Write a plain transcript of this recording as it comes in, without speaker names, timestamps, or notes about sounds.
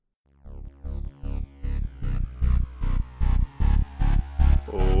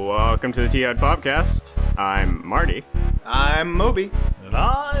Welcome to the T-Hud Podcast. I'm Marty. I'm Moby. And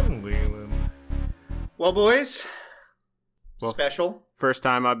I'm Leland. Well, boys, Well, special. First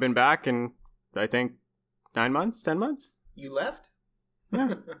time I've been back in, I think, 9 months, 10 months? You left?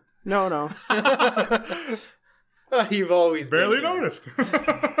 Yeah. No. You've always Barely been noticed.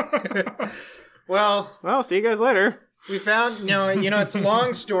 Well, See you guys later. we found, it's a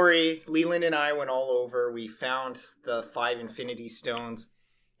long story. Leland and I went all over. We found the 5 Infinity Stones.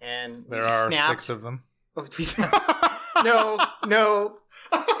 And There we are snapped. 6 of them. Oh, we found... No.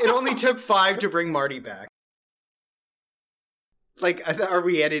 It only took 5 to bring Marty back. Like, are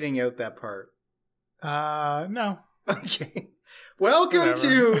we editing out that part? No. Okay. Welcome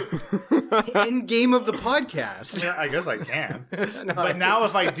to End Game of the Podcast. Yeah, I guess I can. No, But now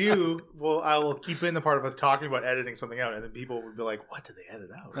if I do, I will keep in the part of us talking about editing something out, and then people would be like, what did they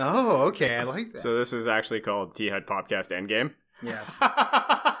edit out? Oh, okay. I like that. So this is actually called T-Hud Podcast Endgame. Yes.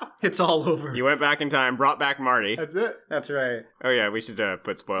 It's all over. You went back in time, brought back Marty. That's it. That's right. Oh yeah, we should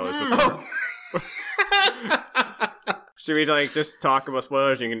put spoilers before. Should we just talk about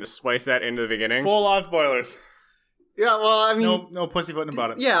spoilers? You can just splice that into the beginning. Full on spoilers. Yeah, well, I mean... No pussyfooting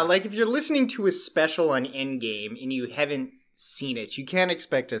about it. Yeah, like if you're listening to a special on Endgame and you haven't seen it, you can't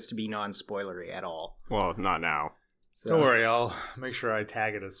expect us to be non-spoilery at all. Well, not now. So. Don't worry, I'll make sure I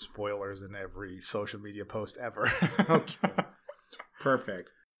tag it as spoilers in every social media post ever. Okay. Perfect.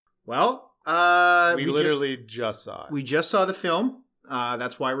 Well, we literally just saw it. We just saw the film.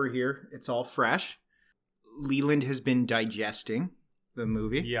 That's why we're here. It's all fresh. Leland has been digesting the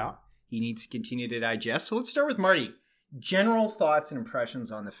movie. Yeah. He needs to continue to digest. So let's start with Marty. General thoughts and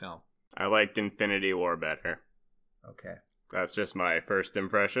impressions on the film. I liked Infinity War better. Okay. That's just my first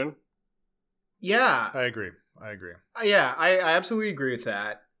impression. Yeah. I agree. Yeah, I absolutely agree with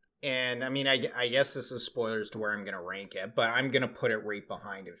that. And I mean, I guess this is spoilers to where I'm going to rank it, but I'm going to put it right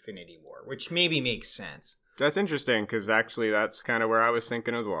behind Infinity War, which maybe makes sense. That's interesting, because actually that's kind of where I was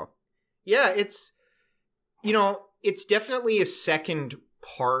thinking as well. Yeah, it's definitely a second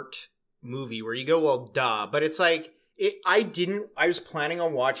part movie where you go, well, duh, but it's like, I was planning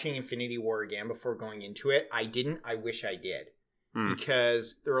on watching Infinity War again before going into it. I didn't. I wish I did.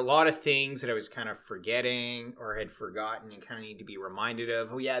 Because there were a lot of things that I was kind of forgetting or had forgotten and kind of need to be reminded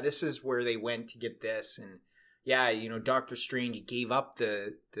of. Oh, yeah, this is where they went to get this. And yeah, Doctor Strange gave up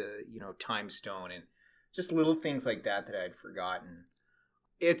the time stone and just little things like that I'd forgotten.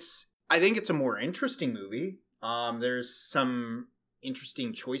 I think it's a more interesting movie. There's some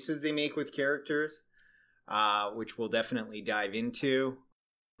interesting choices they make with characters, which we'll definitely dive into.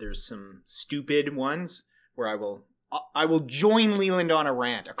 There's some stupid ones where I will join Leland on a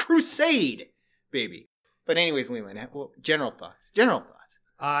rant, a crusade, baby. But anyways, Leland, general thoughts.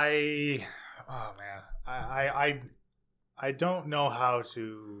 I don't know how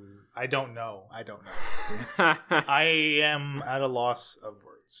to. I don't know. I am at a loss of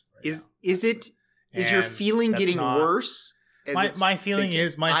words. Right Is your feeling getting worse? My feeling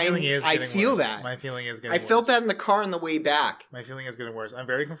is getting I feel worse. that. My feeling is getting I worse. felt that in the car on the way back. My feeling is getting worse. I'm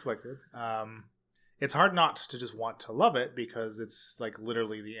very conflicted. It's hard not to just want to love it because it's like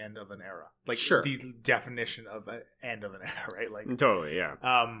literally the end of an era. Like Sure. The definition of an end of an era, right? Like Totally, yeah.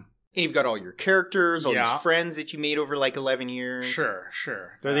 And you've got all your characters, all these friends that you made over like 11 years. Sure.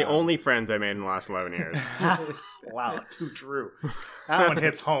 They're the only friends I made in the last 11 years. Wow, too true. That one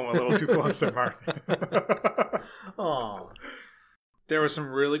hits home a little too close to Mark. Oh. There were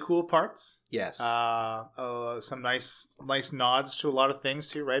some really cool parts. Yes. Some nice nods to a lot of things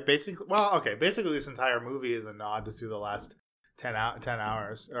too, right? Basically this entire movie is a nod to the last 10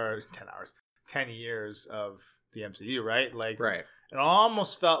 years of the MCU, right? Like, right. It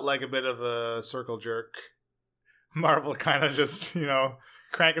almost felt like a bit of a circle jerk. Marvel kind of just,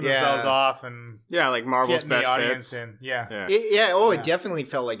 cranking themselves off and like Marvel's getting the best audience hits. in. Yeah. It definitely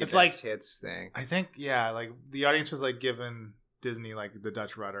felt like It's a best like- hits thing. I think, like the audience was like giving Disney like the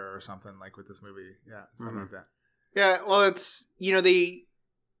Dutch rudder or something like with this movie. Yeah, something like that. Yeah, well, it's,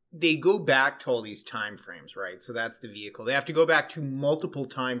 they go back to all these time frames, right? So that's the vehicle. They have to go back to multiple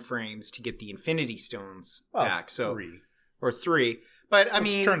time frames to get the Infinity Stones back. So 3. Or 3. But,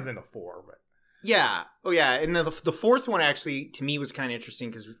 Which turns into 4, but... Yeah. Oh, yeah. And the fourth one actually, to me, was kind of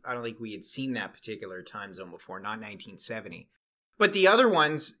interesting because I don't think we had seen that particular time zone before, not 1970. But the other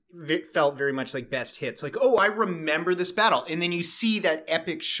ones felt very much like best hits. Like, oh, I remember this battle. And then you see that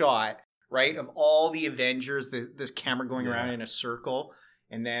epic shot, right, of all the Avengers, this camera going around in a circle,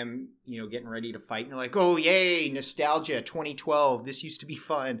 and them, getting ready to fight. And you're like, oh, yay, nostalgia, 2012. This used to be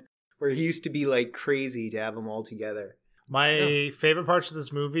fun. Where it used to be, like, crazy to have them all together. My favorite parts of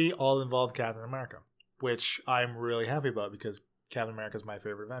this movie all involve Captain America, which I'm really happy about because Captain America's my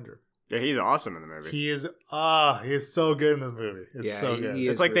favorite Avenger. Yeah, he's awesome in the movie. He is so good in this movie. It's so good. he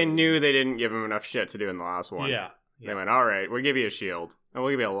is It's like they really knew good. they didn't give him enough shit to do in the last one. Yeah. They went, all right, we'll give you a shield, and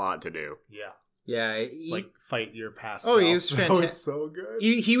we'll give you a lot to do. Yeah. Yeah, Like fight your past. Oh, he self. was That fantastic. was so good.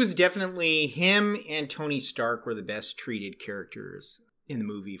 he was definitely, him and Tony Stark were the best treated characters in the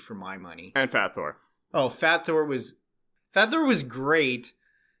movie for my money. And Fat Thor. Oh, Fat Thor was great.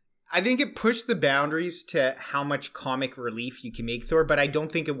 I think it pushed the boundaries to how much comic relief you can make Thor, but I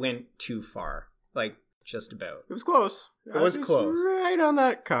don't think it went too far. Like, just about. It was close. It was close. Right on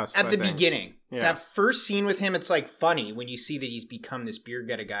that cusp, At I the think. beginning. Yeah. That first scene with him, it's like funny when you see that he's become this beer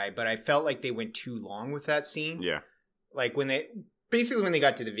gutter guy, but I felt like they went too long with that scene. Yeah. Like when they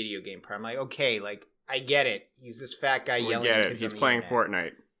got to the video game part, I'm like, okay, like I get it. He's this fat guy We yelling get at it. kids He's on the playing internet.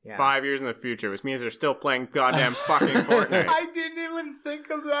 Fortnite. Yeah. 5 years in the future, which means they're still playing goddamn fucking Fortnite. I didn't even think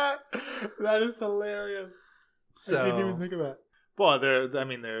of that. That is hilarious. I didn't even So think of that. Well,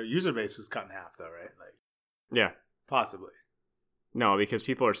 their user base is cut in half, though, right? Like, Yeah. possibly. No, because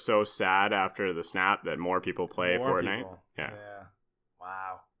people are so sad after the snap that more people play More Fortnite. people. Yeah.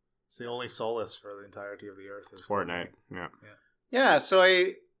 Wow. It's the only solace for the entirety of the earth is Fortnite. Yeah. yeah, so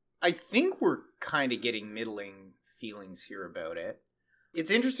I think we're kind of getting middling feelings here about it.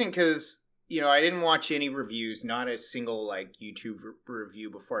 It's interesting because, I didn't watch any reviews, not a single like YouTube review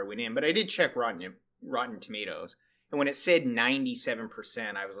before I went in, but I did check Rotten Tomatoes. And when it said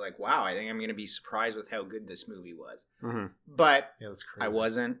 97%, I was like, wow, I think I'm going to be surprised with how good this movie was. Mm-hmm. But Yeah, that's crazy. I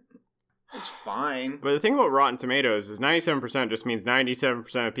wasn't. It's fine. But the thing about Rotten Tomatoes is 97% just means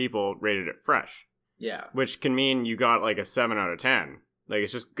 97% of people rated it fresh, Yeah, which can mean you got like a 7 out of 10. Like,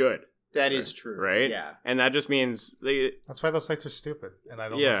 it's just good. that is true. Right? Yeah. And that just means That's why those sites are stupid, and I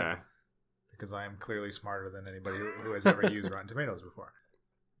don't. Yeah. Look at them, because I am clearly smarter than anybody who has ever used Rotten Tomatoes before.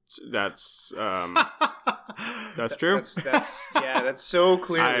 that's that's true. That's so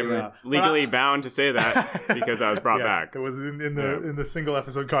clear. I'm legally bound to say that because I was brought Yes, back. It was in the single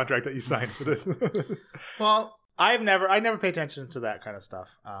episode contract that you signed for this. Well, I never pay attention to that kind of stuff.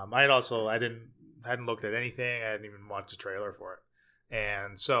 I hadn't looked at anything. I hadn't even watched a trailer for it,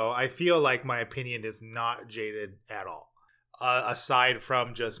 and so I feel like my opinion is not jaded at all. Aside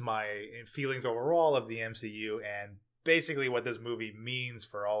from just my feelings overall of the MCU and basically what this movie means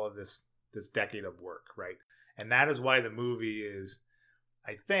for all of this decade of work, right? And that is why the movie is,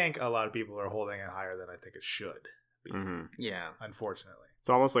 I think a lot of people are holding it higher than I think it should be, yeah. unfortunately. It's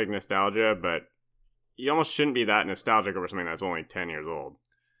almost like nostalgia, but you almost shouldn't be that nostalgic over something that's only 10 years old.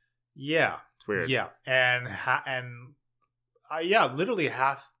 Yeah. It's weird. Yeah. And literally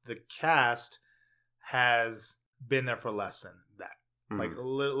half the cast has been there for less than that.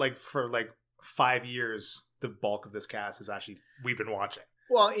 Mhm. Like for 5 years, the bulk of this cast is actually we've been watching.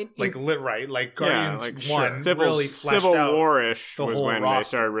 Well, Like Guardians like 1 Civil, really fleshed Civil out War-ish the was whole when they roster.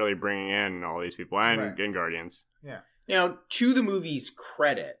 started really bringing in all these people and, Right. and Guardians. Now, to the movie's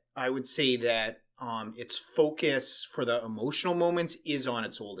credit, I would say that its focus for the emotional moments is on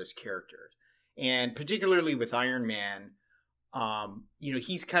its oldest characters, and particularly with Iron Man,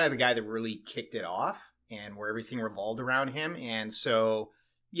 he's kind of the guy that really kicked it off, and where everything revolved around him, and so.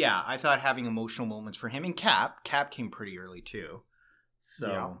 Yeah, I thought having emotional moments for him and Cap came pretty early too.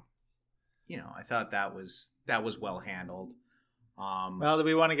 So, I thought that was well handled. Well, do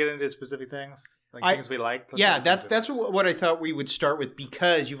we want to get into specific things? Things we liked? Let's Yeah, get that's into that's what I thought we would start with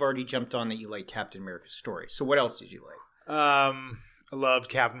because you've already jumped on that you like Captain America's story. So what else did you like? I loved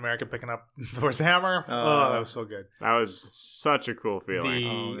Captain America picking up Thor's hammer. That was so good. That was such a cool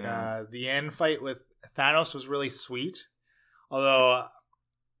feeling. The end fight with Thanos was really sweet. Although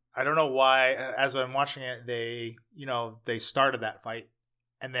I don't know why, as I'm watching it, they started that fight,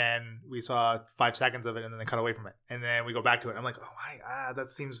 and then we saw 5 seconds of it, and then they cut away from it, and then we go back to it. I'm like, oh, why? That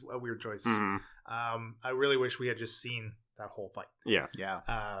seems a weird choice. Mhm. I really wish we had just seen that whole fight. Yeah.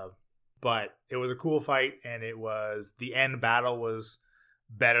 Yeah. But it was a cool fight, and the end battle was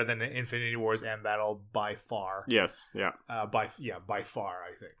better than the Infinity War's end battle by far. Yes. Yeah. By far,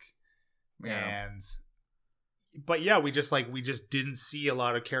 I think. Yeah. But yeah, we just didn't see a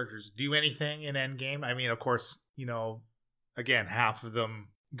lot of characters do anything in Endgame. I mean, of course, again, half of them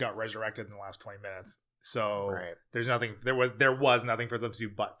got resurrected in the last 20 minutes. So Right. there's nothing. There was nothing for them to do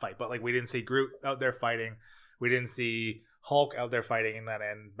but fight. But we didn't see Groot out there fighting. We didn't see Hulk out there fighting in that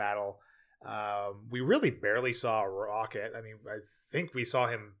end battle. We really barely saw Rocket. I mean, I think we saw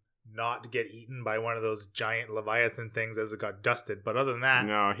him not get eaten by one of those giant Leviathan things as it got dusted. But other than that,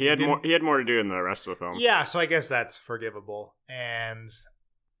 No, he had more to do in the rest of the film. yeah, so I guess that's forgivable. And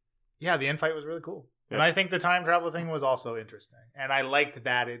yeah, the end fight was really cool. Yeah. And I think the time travel thing was also interesting. And I liked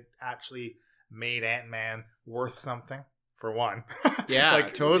that it actually made Ant-Man worth something for one. Yeah,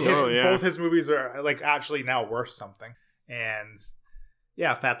 like totally. Both his movies are like actually now worth something. And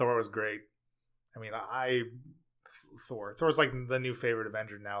yeah, Fat Thor was great. I mean, Thor's like the new favorite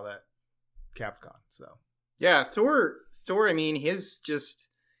Avenger now that Cap's gone. So yeah, Thor. I mean, he's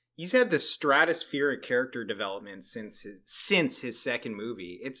had this stratospheric character development since his second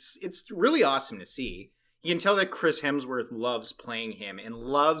movie. It's really awesome to see. You can tell that Chris Hemsworth loves playing him and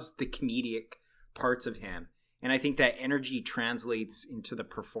loves the comedic parts of him. And I think that energy translates into the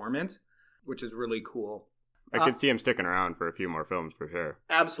performance, which is really cool. I could see him sticking around for a few more films for sure.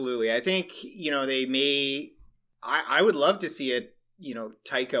 Absolutely. I think, they may... I would love to see a,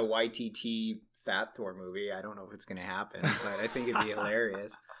 Taika Waititi Fat Thor movie. I don't know if it's going to happen, but I think it'd be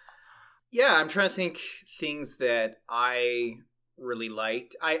hilarious. Yeah, I'm trying to think things that I really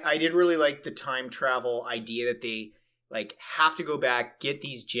liked. I did really like the time travel idea that they like have to go back, get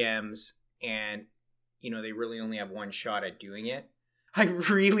these gems, and they really only have one shot at doing it. I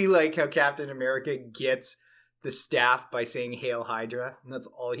really like how Captain America gets the staff by saying "Hail Hydra," and that's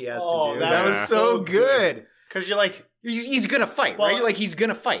all he has to do. That was so good. Because you're like, he's gonna fight, right? You're like, he's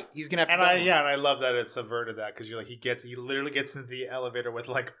gonna fight. He's gonna have to. And I love that it subverted that because you're like, he literally gets into the elevator with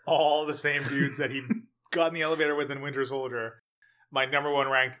like all the same dudes that he got in the elevator with in Winter Soldier. My number one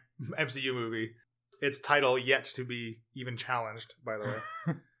ranked MCU movie. Its title yet to be even challenged, by the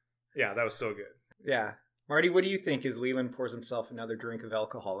way. Yeah, that was so good. Yeah. Marty, what do you think as Leland pours himself another drink of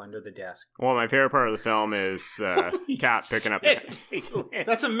alcohol under the desk? Well, my favorite part of the film is Cap picking up...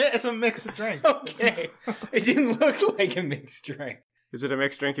 It's a mixed drink. Okay. It didn't look like a mixed drink. Is it a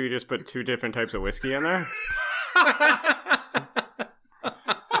mixed drink if you just put two different types of whiskey in there?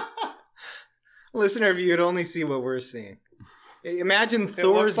 Listener, if you could only see what we're seeing. Imagine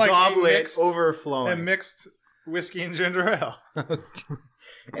Thor's goblet overflowing. A mixed whiskey and ginger ale.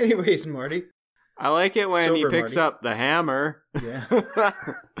 Anyways, Marty. I like it when he picks up the hammer. Yeah.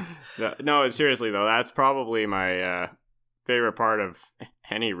 No, seriously though, that's probably my favorite part of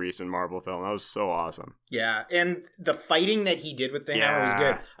any recent Marvel film. That was so awesome. Yeah, and the fighting that he did with the hammer was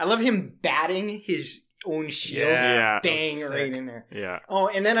good. I love him batting his own shield. Yeah. Bang right in there. Yeah. Oh,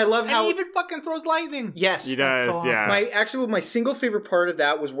 and then I love how he even fucking throws lightning. Yes, he does. So awesome. Yeah. My single favorite part of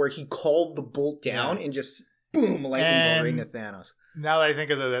that was where he called the bolt down and just boom, lightning bolt right into Thanos. Now that I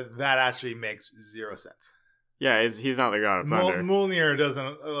think of it, that actually makes zero sense. Yeah, he's not the god of thunder. Mjolnir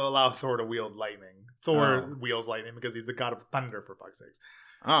doesn't allow Thor to wield lightning. Thor wields lightning because he's the god of thunder, for fuck's sakes.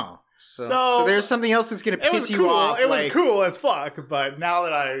 Oh. So there's something else that's going to piss you off. It was cool as fuck, but now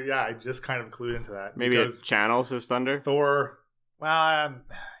that I just kind of clued into that. Maybe it channels his thunder? Thor, well,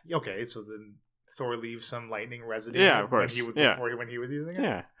 okay, so then Thor leaves some lightning residue. Yeah, of course. When he was using it.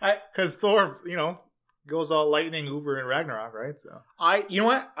 Yeah. Because Thor, goes all lightning uber in Ragnarok, right? So you know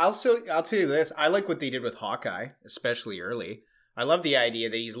what? I'll tell you this. I like what they did with Hawkeye, especially early. I love the idea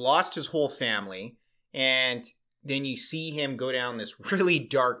that he's lost his whole family, and then you see him go down this really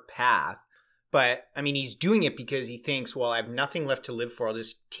dark path. But I mean, he's doing it because he thinks, well, I have nothing left to live for. I'll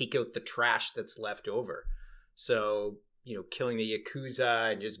just take out the trash that's left over. So, killing the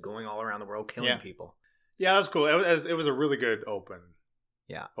Yakuza and just going all around the world killing people. Yeah, that's cool. It was a really good opener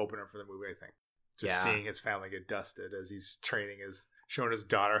for the movie, I think. Just seeing his family get dusted as he's showing his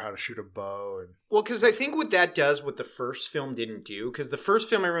daughter how to shoot a bow. Well, because I think what that does, what the first film didn't do, because the first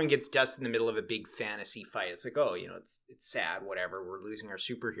film, everyone gets dusted in the middle of a big fantasy fight. It's like, oh, it's sad, whatever, we're losing our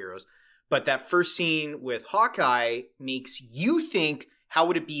superheroes. But that first scene with Hawkeye makes you think, how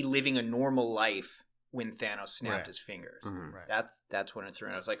would it be living a normal life when Thanos snapped his fingers? Mm-hmm. Right. That's when it threw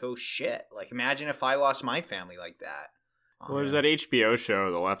in. I was like, oh shit, like imagine if I lost my family like that. Well, there's that HBO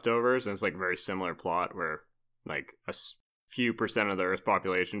show, The Leftovers, and it's like a very similar plot where like a few percent of the Earth's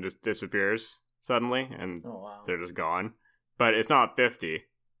population just disappears suddenly and they're just gone. But it's not 50.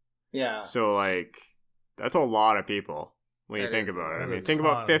 Yeah. So like that's a lot of people when you think about it. I mean, think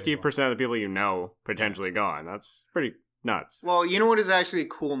about 50% of the people potentially gone. That's pretty nuts. Well, you know what is actually a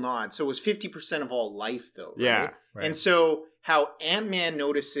cool nod? So it was 50% of all life though, right? Yeah. Right. And so how Ant-Man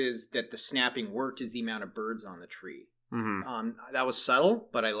notices that the snapping worked is the amount of birds on the tree. Mm-hmm. That was subtle,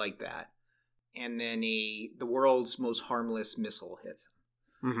 but I like that. And then the world's most harmless missile hits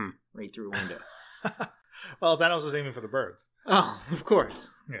him right through a window. Well, Thanos was aiming for the birds. Oh, of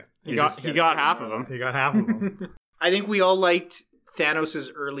course. Yeah, he got half of them. He got half of them. I think we all liked Thanos'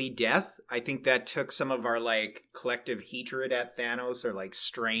 early death. I think that took some of our collective hatred at Thanos or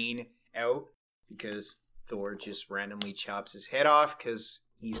strain out because Thor just randomly chops his head off because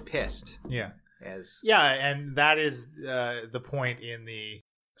he's pissed. Yeah. Yeah, and that is the point in the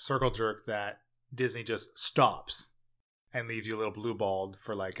circle jerk that Disney just stops and leaves you a little blue balled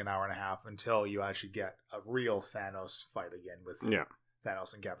for like an hour and a half until you actually get a real Thanos fight again with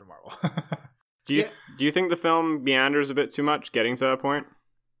Thanos and Captain Marvel. Do you think the film meanders a bit too much getting to that point?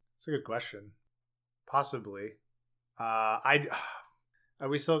 That's a good question. Possibly. Are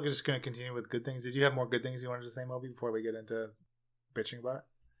we still just going to continue with good things? Did you have more good things you wanted to say, Moby, before we get into bitching about it?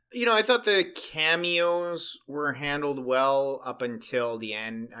 You know, I thought the cameos were handled well up until the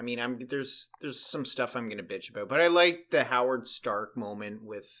end. I mean, there's some stuff I'm going to bitch about, but I liked the Howard Stark moment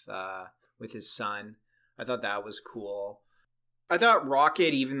with his son. I thought that was cool. I thought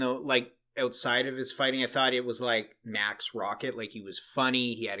Rocket, even though like outside of his fighting, I thought it was like Max Rocket. Like, he was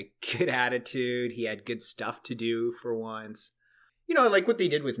funny, he had a good attitude, he had good stuff to do for once. You know, I like what they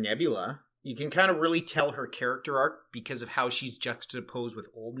did with Nebula. You can kind of really tell her character arc because of how she's juxtaposed with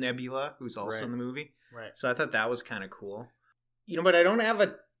old Nebula, who's also in the movie. Right. So I thought that was kind of cool. You know, but I don't have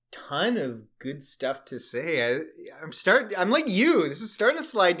a ton of good stuff to say. I'm like you. This is starting to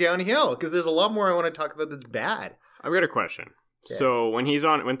slide downhill because there's a lot more I want to talk about that's bad. I've got a question. Okay. So when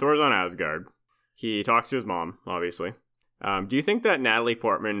Thor's on Asgard, he talks to his mom, obviously. Do you think that Natalie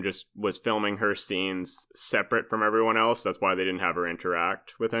Portman just was filming her scenes separate from everyone else? That's why they didn't have her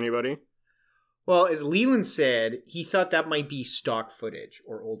interact with anybody? Well, as Leland said, he thought that might be stock footage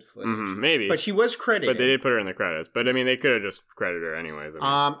or old footage. Maybe. But she was credited. But they did put her in the credits. But, I mean, they could have just credited her anyways.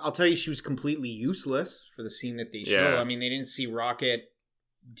 I'll tell you, she was completely useless for the scene that they show. I mean, they didn't see Rocket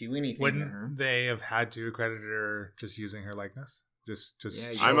do anything. Wouldn't they have had to credit her just using her likeness? Just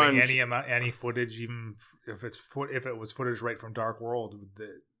showing any footage, even if it was footage right from Dark World.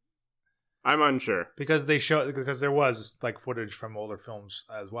 I'm unsure because there was like footage from older films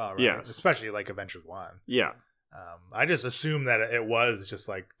as well, right? Yes, especially like Avengers 1. Yeah, I just assumed that it was just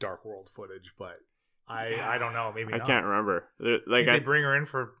like Dark World footage, but I don't know. Maybe not. I can't remember. Like they bring her in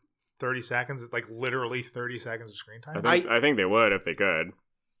for 30 seconds, like literally 30 seconds of screen time. I think they would if they could,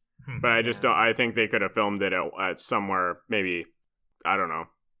 but I just don't. I think they could have filmed it at somewhere maybe. I don't know,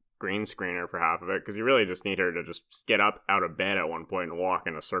 green screener for half of it, because you really just need her to just get up out of bed at one point and walk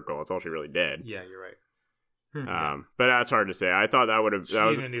in a circle. That's all she really did. Yeah, you're right. But that's hard to say. I thought that would have. She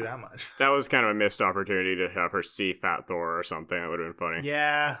didn't do that much. That was kind of a missed opportunity to have her see Fat Thor or something. That would have been funny.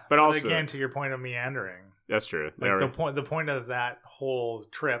 Yeah, but also again, to your point of meandering. That's true. Like the point of that whole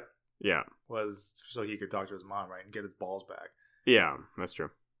trip. Yeah, was so he could talk to his mom, right, and get his balls back. Yeah, that's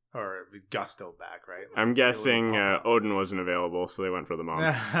true. Or Gusto back, right? Like, I'm guessing Odin wasn't available, so they went for the mom.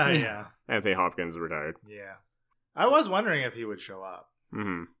 Yeah. Anthony Hopkins retired. Yeah. I was wondering if he would show up.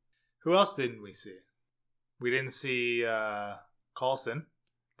 Mm-hmm. Who else didn't we see? We didn't see Coulson.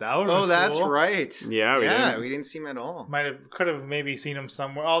 That's right. Yeah, we didn't see him at all. Could have maybe seen him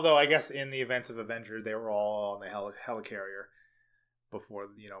somewhere. Although I guess in the events of Avengers, they were all on the helicarrier before.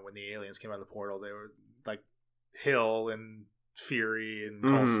 You know, when the aliens came out of the portal, they were like Hill and Fury and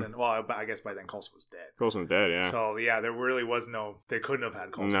Coulson. Well, I guess by then Coulson was dead. Coulson was dead, yeah. So yeah, there really was they couldn't have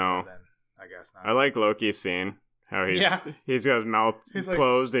had Coulson by then. I guess not. I like Loki's scene. How he's got his mouth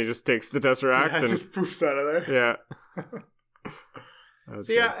closed and he just takes the Tesseract and just poofs out of there. Yeah.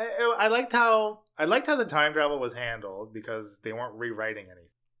 So yeah, I liked how the time travel was handled because they weren't rewriting anything.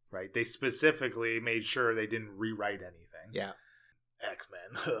 Right? They specifically made sure they didn't rewrite anything. Yeah.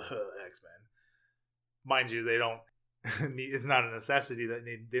 X-Men. X-Men. Mind you, they don't. It's not a necessity that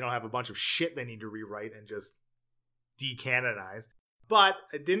they don't have a bunch of shit they need to rewrite and just decanonize. But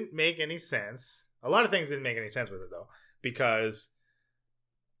it didn't make any sense. A lot of things didn't make any sense with it though, because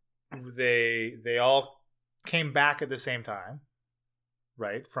they all came back at the same time,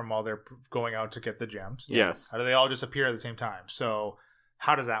 right? From all their going out to get the gems. Yes. How do they all just appear at the same time? So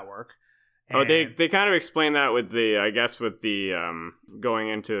how does that work? They kind of explained that with the going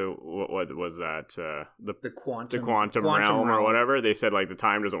into what was that the quantum realm or whatever. They said like the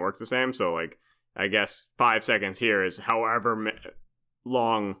time doesn't work the same, so like I guess 5 seconds here is however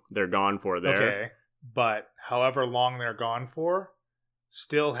long they're gone for there. Okay, but however long they're gone for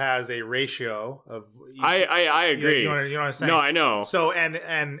still has a ratio of. I agree. You know what I'm saying? No, I know. So and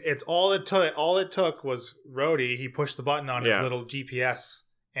it's all it took. All it took was Rhodey. He pushed the button on his little GPS.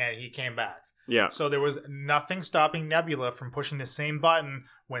 And he came back. Yeah. So there was nothing stopping Nebula from pushing the same button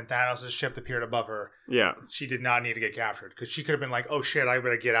when Thanos' ship appeared above her. Yeah. She did not need to get captured because she could have been like, "Oh shit, I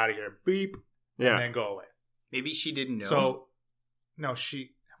better get out of here." Beep. Yeah. And then go away. Maybe she didn't know. So, no, she.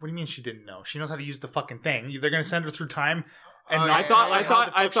 What do you mean she didn't know? She knows how to use the fucking thing. They're going to send her through time. And I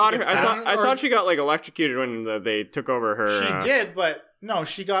thought she got like electrocuted when they took over her. She did, but no,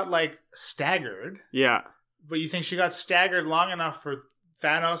 she got like staggered. Yeah. But you think she got staggered long enough for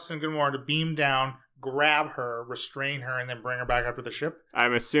Thanos and Gamora to beam down, grab her, restrain her, and then bring her back up to the ship?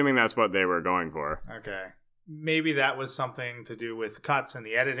 I'm assuming that's what they were going for. Okay. maybe that was something to do with cuts and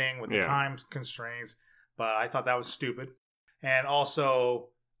the editing, with the time constraints. But I thought that was stupid. And also,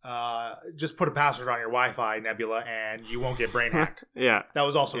 just put a password on your Wi-Fi, Nebula, and you won't get brain hacked. Yeah. That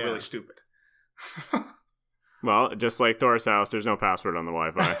was also really stupid. Well, just like Thor's house, there's no password on the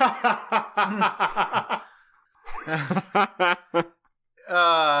Wi-Fi.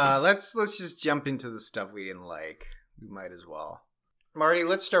 Let's just jump into the stuff we didn't like. We might as well. Marty,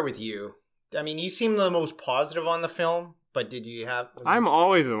 let's start with you. I mean, you seem the most positive on the film, but did you have... I'm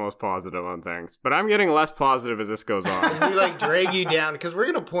always the most positive on things, but I'm getting less positive as this goes on. We drag you down, because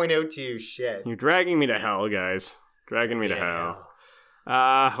we're going to point out to you shit. You're dragging me to hell, guys. Dragging me to hell.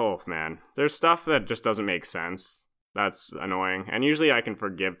 Oh, man. There's stuff that just doesn't make sense. That's annoying. And usually I can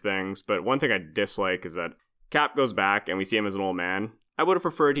forgive things, but one thing I dislike is that Cap goes back and we see him as an old man. I would have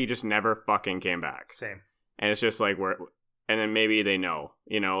preferred he just never fucking came back. Same. And it's just and then maybe they know,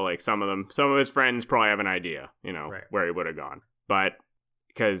 some of his friends probably have an idea, where he would have gone. But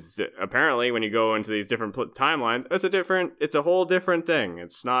because apparently when you go into these different timelines, it's a whole different thing.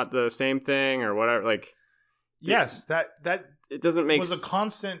 It's not the same thing or whatever. Yes, that it doesn't make was a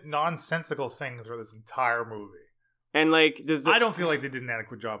constant nonsensical thing through this entire movie. And I don't feel like they did an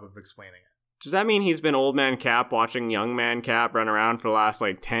adequate job of explaining it. Does that mean he's been old man Cap watching young man Cap run around for the last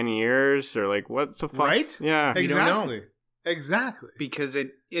 10 years or what's the fuck? Right? Yeah. Exactly. You don't know. Exactly. Because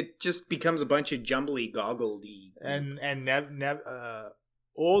it just becomes a bunch of jumbly goggledy. And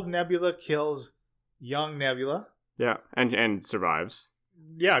old Nebula kills young Nebula. Yeah, and survives.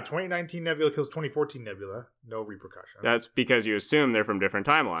 Yeah, 2019 Nebula kills 2014 Nebula. No repercussions. That's because you assume they're from different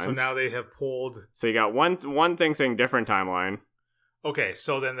timelines. So now they have pulled... So you got one thing saying different timeline. Okay,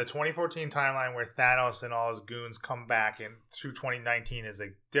 so then the 2014 timeline where Thanos and all his goons come back in through 2019 is a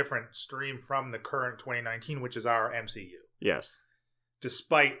different stream from the current 2019, which is our MCU. Yes.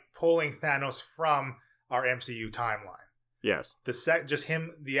 Despite pulling Thanos from our MCU timeline. Yes.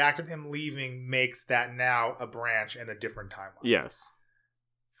 The act of him leaving makes that now a branch and a different timeline. Yes.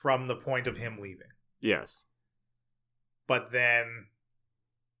 From the point of him leaving. Yes. But then...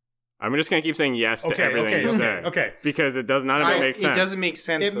 I'm just going to keep saying yes to everything you say. Okay. Because it does none of it make sense. It doesn't make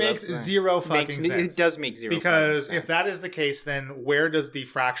sense. It makes zero fucking sense. It does make zero because sense. If that is the case, then where does the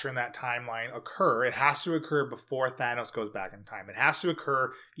fracture in that timeline occur? It has to occur before Thanos goes back in time. It has to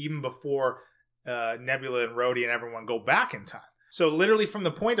occur even before Nebula and Rhodey and everyone go back in time. So literally from the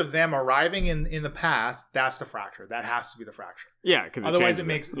point of them arriving in the past, that's the fracture. That has to be the fracture. Yeah, because otherwise it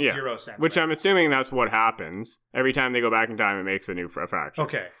makes zero sense. Which I'm assuming that's what happens. Every time they go back in time, it makes a new fracture.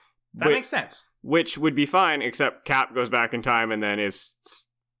 Okay. That makes sense. Which would be fine, except Cap goes back in time and then is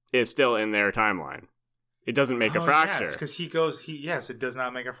still in their timeline. It doesn't make a fracture. Yes, because it does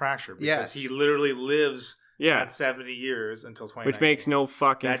not make a fracture. Because he literally lives at 70 years until 2019. Which makes no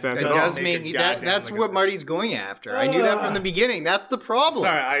fucking sense at all. That's what Marty's going after. I knew that from the beginning. That's the problem.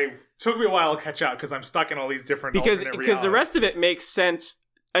 Sorry, took me a while to catch up because I'm stuck in all these different because the rest of it makes sense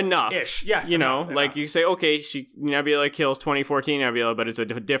enough. Ish, yes. Enough. You say, okay, Nebula kills 2014 Nebula, but it's a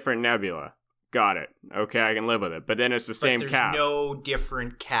different Nebula. Got it. Okay, I can live with it. But then it's the same Cap. There's no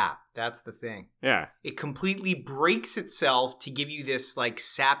different Cap. That's the thing. Yeah. It completely breaks itself to give you this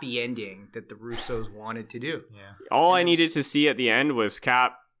sappy ending that the Russos wanted to do. Yeah. All I needed to see at the end was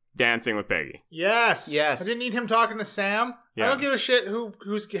Cap dancing with Peggy. Yes. I didn't need him talking to Sam. Yeah. I don't give a shit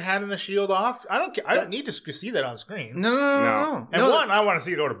who's handing the shield off. I don't need to see that on screen. No. And I want to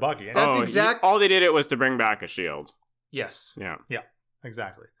see it go to Bucky. That's all they did was to bring back a shield. Yes. Yeah.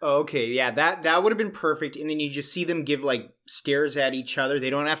 Exactly. Okay, yeah, that would have been perfect. And then you just see them give stares at each other. They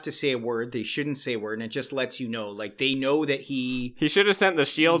don't have to say a word. They shouldn't say a word, and it just lets you know. They know that he should have sent the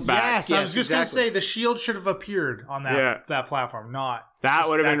shield back. Yes, I was just gonna say the shield should have appeared on that platform. That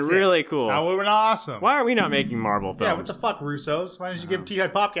would have been really cool. That would have been awesome. Why are we not making Marvel films? Yeah, what the fuck, Russos? Why didn't you give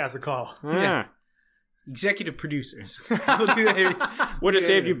T-Hype Popcast a call? Yeah. Executive producers. Would have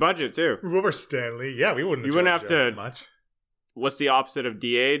saved you budget too. Robert Stanley. Yeah, we wouldn't. You wouldn't have to much. What's the opposite of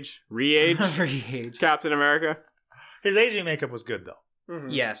de-age? Re-age? Re-age. Captain America? His aging makeup was good, though. Mm-hmm.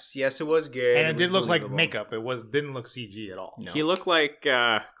 Yes, it was good. And it did look like makeup. It didn't look CG at all. No. He looked like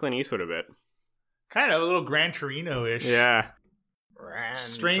Clint Eastwood a bit. Kind of a little Gran Torino-ish. Yeah.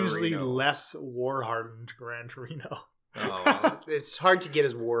 Strangely less war-hardened Gran Torino. It's hard to get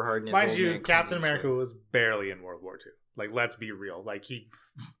his war-hardened. Mind you, Captain America was barely in World War II. Let's be real.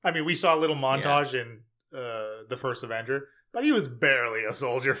 We saw a little montage in the first Avenger. But he was barely a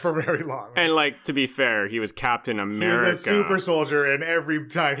soldier for very long. And, to be fair, he was Captain America. He was a super soldier, and every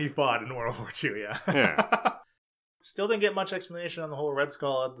time he fought in World War II, yeah. Still didn't get much explanation on the whole Red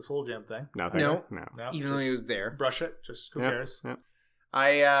Skull at the Soul Gem thing. Nothing. No. No. Even though he was there. Brush it. Just who cares? Yep.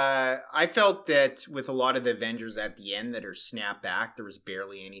 I felt that with a lot of the Avengers at the end that are snapped back, there was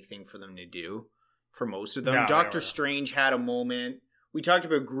barely anything for them to do for most of them. No, Doctor Strange had a moment. We talked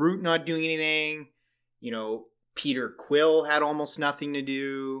about Groot not doing anything. You know, Peter Quill had almost nothing to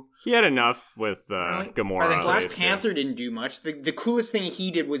do. He had enough with Gamora. I think Black Panther didn't do much. The coolest thing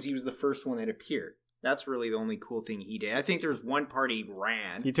he did was he was the first one that appeared. That's really the only cool thing he did. I think there's one part he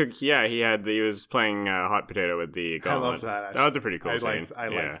ran. He was playing hot potato with the gauntlet. I love that. Actually. That was a pretty cool scene. I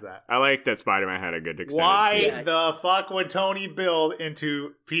liked that. I liked that Spider-Man had a good extended Why scene. the fuck would Tony build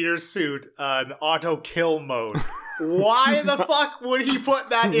into Peter's suit an auto kill mode? Why the fuck would he put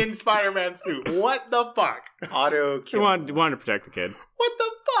that in Spider-Man's suit? What the fuck? Auto kill. He wanted to protect the kid. What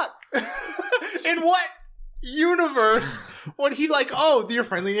the fuck? In what universe would he your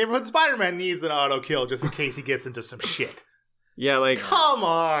friendly neighborhood Spider-Man needs an auto kill just in case he gets into some shit? Yeah, like, come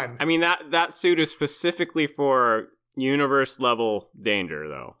on. I mean, that suit is specifically for universe level danger,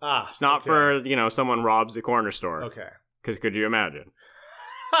 though. It's not for someone robs the corner store. Okay. Because could you imagine?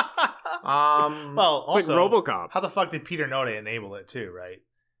 Well, it's also, like RoboCop. How the fuck did Peter know to enable it too? Right.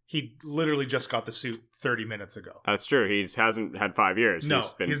 He literally just got the suit 30 minutes ago. That's true. He hasn't had 5 years. No,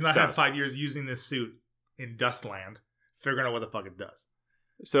 he's not had 5 years using this suit in Dustland, figuring out what the fuck it does.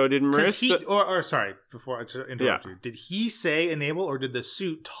 So did Marissa... sorry, before I interrupt you, did he say enable or did the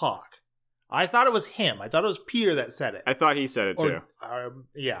suit talk? I thought it was him. I thought it was Peter that said it. I thought he said it too.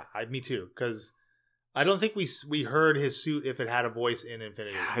 Me too, because I don't think we heard his suit if it had a voice in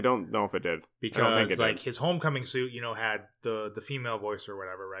Infinity. I don't know if it did. Because his homecoming suit, had the female voice or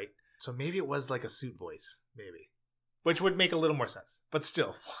whatever, right? So maybe it was like a suit voice, maybe. Which would make a little more sense. But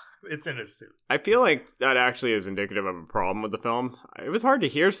still, it's in his suit. I feel like that actually is indicative of a problem with the film. It was hard to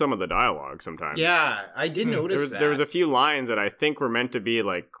hear some of the dialogue sometimes. Yeah, I did notice that. There was a few lines that I think were meant to be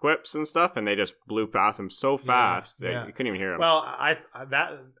like quips and stuff, and they just blew past them so fast that you couldn't even hear them. Well,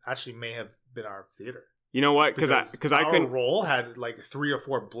 that actually may have been our theater. You know what? Because I couldn't. Our roll had like 3 or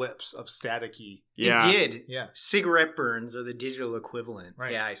 4 blips of staticky. Yeah. It did. Yeah. Cigarette burns are the digital equivalent.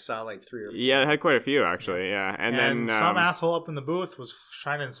 Right. Yeah, I saw like 3 or 4. Yeah, it had quite a few actually. Yeah, and then some asshole up in the booth was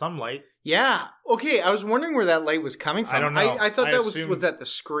shining some light. Yeah. Okay, I was wondering where that light was coming from. I don't know. I thought was that the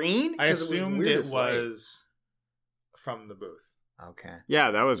screen? I assumed it was from the booth. Okay.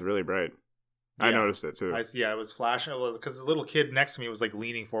 Yeah, that was really bright. I noticed it too. It was flashing because the little kid next to me was like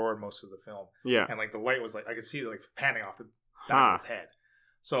leaning forward most of the film. Yeah, and like the light was like I could see it like panning off the back of his head.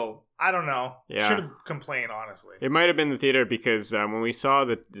 So I don't know. Yeah, should have complained honestly. It might have been the theater because when we saw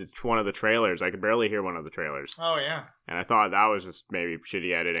one of the trailers, I could barely hear one of the trailers. Oh yeah, and I thought that was just maybe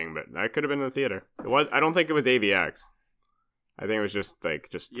shitty editing, but that could have been the theater. It was. I don't think it was AVX. I think it was just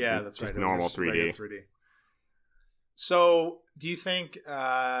that's right. Normal 3D. 3D. So, do you think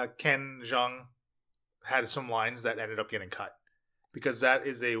Ken Jeong had some lines that ended up getting cut? Because that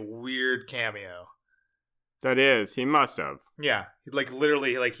is a weird cameo. That is. He must have. Yeah. Like,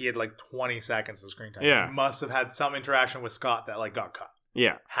 literally, like, he had, 20 seconds of screen time. Yeah. He must have had some interaction with Scott that, got cut.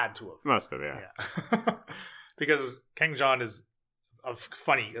 Yeah. Had to have. Must have, yeah. Because Ken Jeong is a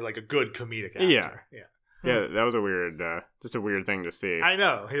funny, a good comedic actor. Yeah. Yeah, that was a weird, just a weird thing to see. I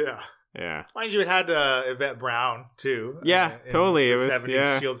know, yeah. Yeah. Mind you, it had Yvette Brown, too. Yeah, totally. It was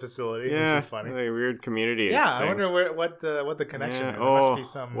 70s SHIELD facility, which is funny. Like a weird community thing. I wonder what the connection is. There must be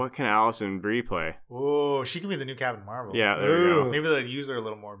some... What can Alison Brie play? Oh, she can be the new Captain Marvel. Yeah, there we go. Maybe they'll use her a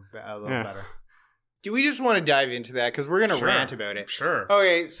little better. Do we just want to dive into that? Because we're going to rant about it. Sure.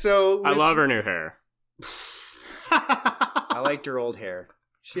 Okay, so... I love her new hair. I liked her old hair.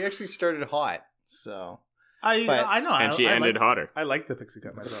 She actually started hot, so... I know. And she ended hotter. I like the pixie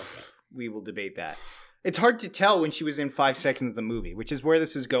cut myself. We will debate that. It's hard to tell when she was in 5 seconds of the movie, which is where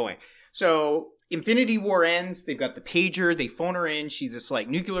this is going. So, Infinity War ends. They've got the pager. They phone her in. She's this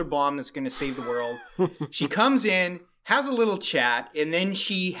nuclear bomb that's going to save the world. She comes in, has a little chat, and then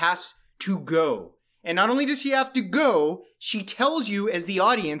she has to go. And not only does she have to go, she tells you as the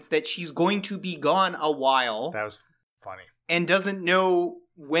audience that she's going to be gone a while. That was funny. And doesn't know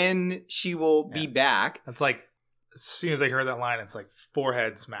when she will be back. It's like, as soon as I heard that line, it's like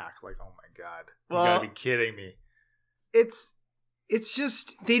forehead smack. Like, oh my God. You gotta be kidding me. It's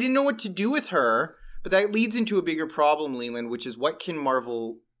just, they didn't know what to do with her. But that leads into a bigger problem, Leland, which is what can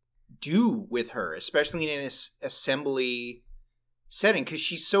Marvel do with her, especially in an assembly setting? Because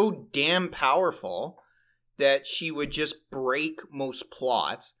she's so damn powerful that she would just break most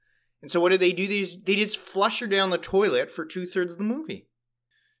plots. And so what do? They just flush her down the toilet for 2/3 of the movie.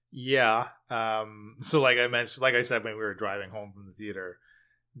 Yeah. So like I said when we were driving home from the theater,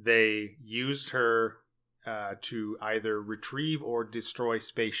 they used her to either retrieve or destroy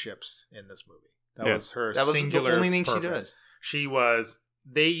spaceships in this movie. That was her singular purpose. She does.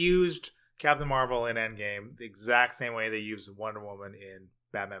 They used Captain Marvel in Endgame the exact same way they used Wonder Woman in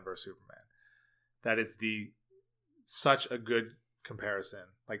Batman vs Superman. That is such a good comparison.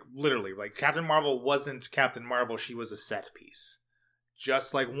 Like literally, like Captain Marvel wasn't Captain Marvel, she was a set piece.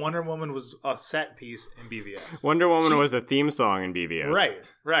 Just like Wonder Woman was a set piece in BVS. Wonder Woman was a theme song in BVS.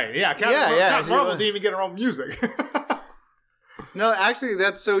 Right. Yeah, Captain Marvel didn't even get her own music. No, actually,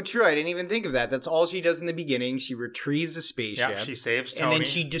 that's so true. I didn't even think of that. That's all she does in the beginning. She retrieves a spaceship. Yeah, she saves Tony. And then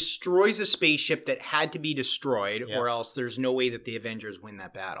she destroys a spaceship that had to be destroyed, or else there's no way that the Avengers win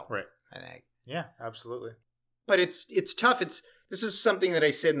that battle. Right. I think. Yeah, absolutely. But it's tough. This is something that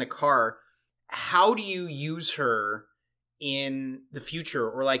I said in the car. How do you use her in the future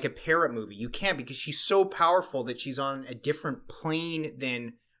or like a parrot movie? You can't, because she's so powerful that she's on a different plane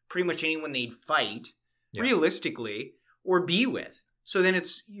than pretty much anyone they'd fight, realistically, or be with. So then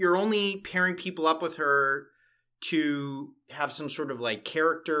you're only pairing people up with her to have some sort of like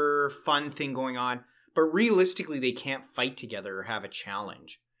character fun thing going on, but realistically they can't fight together or have a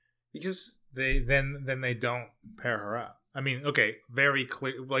challenge because they don't pair her up. I mean, okay, very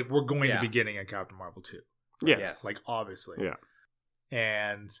clear. Like we're going to be getting a Captain Marvel 2. Yes. Like obviously. Yeah.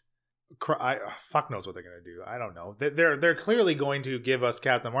 And fuck knows what they're going to do. I don't know. They're clearly going to give us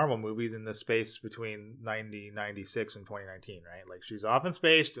Captain Marvel movies in the space between 1996 and 2019, right? Like she's off in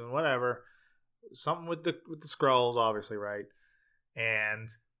space doing whatever, something with the Skrulls, obviously, right? And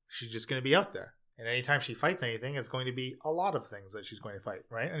she's just going to be out there. And anytime she fights anything, it's going to be a lot of things that she's going to fight,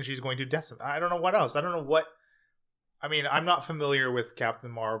 right? And she's going to decimate. I don't know what else. I don't know what. I mean, I'm not familiar with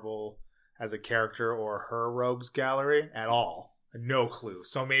Captain Marvel as a character or her rogues gallery at all. No clue.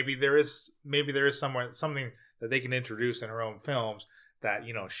 So maybe there is somewhere something that they can introduce in her own films that,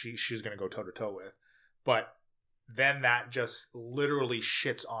 you know, she's going to go toe to toe with. But then that just literally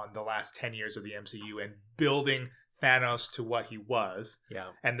shits on the last 10 years of the MCU and building Thanos to what he was.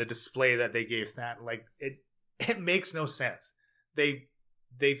 Yeah. And the display that they gave that, like it makes no sense.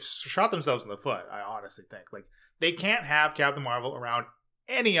 They've shot themselves in the foot, I honestly think. Like they can't have Captain Marvel around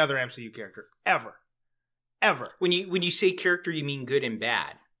any other MCU character ever. When you say character, you mean good and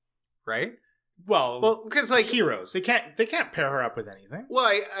bad, right? Well, because like heroes, they can't pair her up with anything. Well,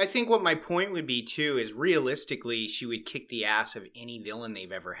 I think what my point would be too is realistically, she would kick the ass of any villain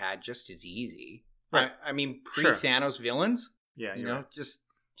they've ever had just as easy. Right. I mean, pre-Thanos villains. Yeah, you know, just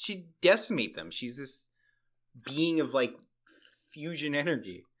she'd decimate them. She's this being of like fusion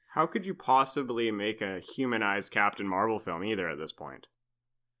energy. How could you possibly make a humanized Captain Marvel film either at this point?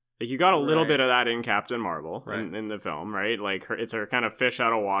 Like, you got a little bit of that in Captain Marvel in the film, right? Like, it's her kind of fish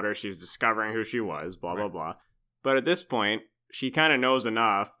out of water. She's discovering who she was, blah, blah, blah. But at this point, she kind of knows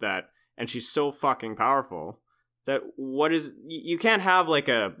enough that, and she's so fucking powerful, that you can't have, like,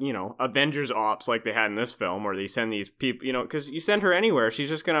 a, you know, Avengers Ops like they had in this film, where they send these people, you know, because you send her anywhere, she's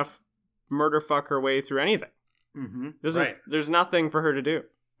just going to murder fuck her way through anything. Mm-hmm. There's nothing for her to do.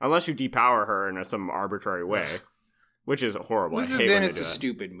 Unless you depower her in some arbitrary way. Which is horrible. Then it's a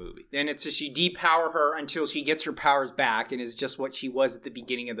stupid movie. Then it's she depower her until she gets her powers back and is just what she was at the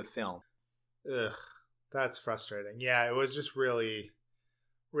beginning of the film. Ugh, that's frustrating. Yeah, it was just really,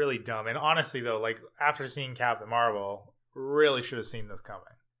 really dumb. And honestly, though, like after seeing Captain Marvel, really should have seen this coming.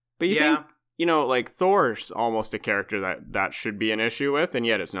 But you think, you know, like Thor's almost a character that should be an issue with, and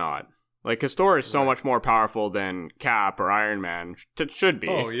yet it's not. Like, because Thor is so much more powerful than Cap or Iron Man. It should be.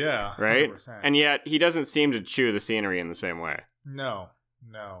 Oh, yeah. Right? 100%. And yet, he doesn't seem to chew the scenery in the same way. No.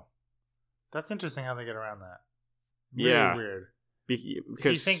 That's interesting how they get around that. Really weird. Do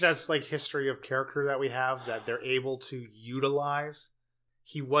you think that's, like, history of character that we have, that they're able to utilize?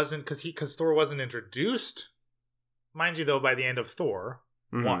 He wasn't, because Thor wasn't introduced. Mind you, though, by the end of Thor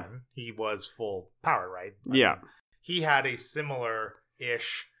 1, he was full power, right? Yeah. He had a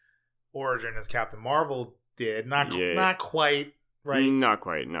similar-ish origin as Captain Marvel did. Not quite, right? Not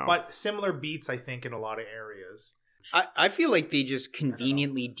quite, no. But similar beats, I think, in a lot of areas. I feel like they just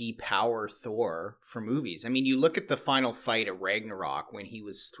conveniently depower Thor for movies. I mean, you look at the final fight at Ragnarok when he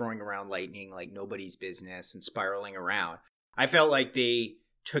was throwing around lightning like nobody's business and spiraling around. I felt like they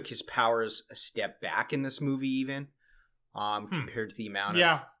took his powers a step back in this movie even, compared to the amount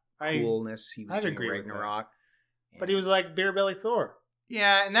of coolness he was doing in Ragnarok. But he was like Beer Belly Thor.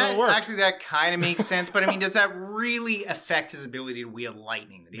 Yeah, and that kind of makes sense. But I mean, does that really affect his ability to wield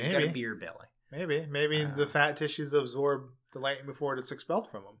lightning? That he's got a beer belly. Maybe the fat tissues absorb the lightning before it's expelled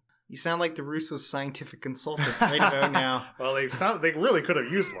from him. You sound like the Russo's scientific consultant right about now. Well, they really could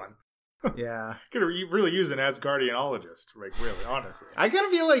have used one. Yeah, could have really used an Asgardianologist. Like, really, honestly, I kind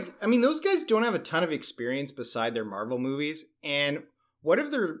of feel like, I mean, those guys don't have a ton of experience beside their Marvel movies, and what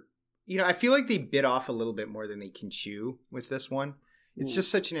if they're I feel like they bit off a little bit more than they can chew with this one. It's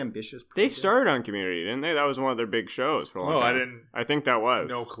just such an ambitious project. They started on Community, didn't they? That was one of their big shows for a long time. I didn't. I think that was.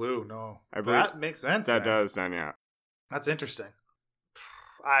 No clue. No. That makes sense. That does then, yeah. That's interesting.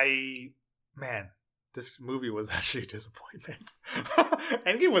 This movie was actually a disappointment.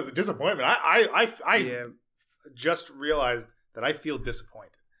 Endgame was a disappointment. I just realized that I feel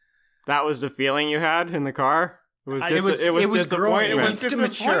disappointed. That was the feeling you had in the car? It was disappointment. It was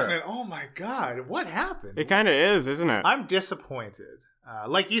disappointment. Oh my God. What happened? It kind of is, isn't it? I'm disappointed.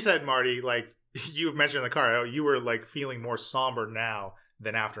 Like you said, Marty, like you mentioned in the car, you were like feeling more somber now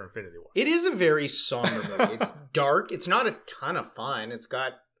than after Infinity War. It is a very somber movie. It's dark. It's not a ton of fun. It's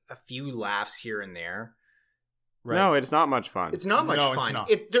got a few laughs here and there. Right. No, it's not much fun. It's not much fun.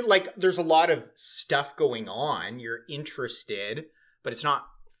 It's not. There's a lot of stuff going on. You're interested, but it's not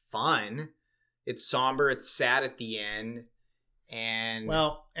fun. It's somber. It's sad at the end.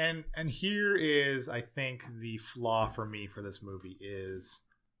 And here is, I think, the flaw for me for this movie is,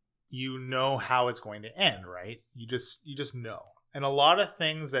 you know how it's going to end, right? You just know. And a lot of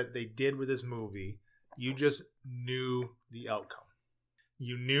things that they did with this movie, you just knew the outcome.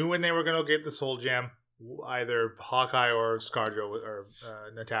 You knew when they were going to get the Soul Gem, either Hawkeye or ScarJo or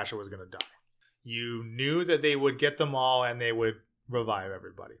Natasha was going to die. You knew that they would get them all and they would revive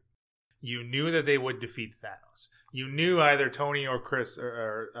everybody. You knew that they would defeat Thanos. You knew either Tony or Chris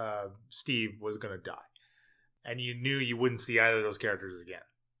or Steve was going to die. And you knew you wouldn't see either of those characters again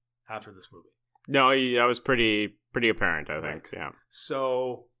after this movie. No, that was pretty apparent, I think. Right. Yeah.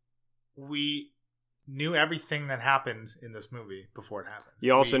 So we knew everything that happened in this movie before it happened.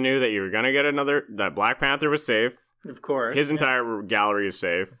 You also knew that you were going to get that Black Panther was safe. Of course. His entire gallery is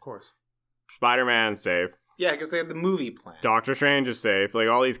safe. Of course. Spider-Man's safe. Yeah, because they had the movie plan. Doctor Strange is safe. Like,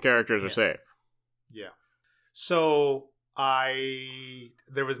 all these characters are safe. Yeah. So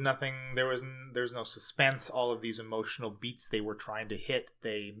there's no suspense. All of these emotional beats they were trying to hit,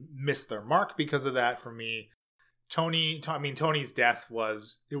 they missed their mark because of that. For me, Tony's death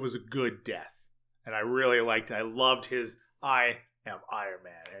was a good death, and I really loved his "I am Iron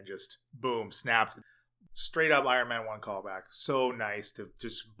Man" and just boom, snapped. Straight up Iron Man 1 callback. So nice to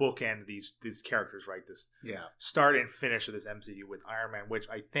just bookend these characters, right? This start and finish of this MCU with Iron Man, which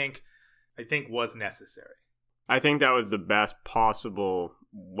I think was necessary. I think that was the best possible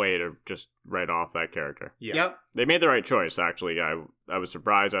way to just write off that character. Yeah. Yep. They made the right choice, actually. I was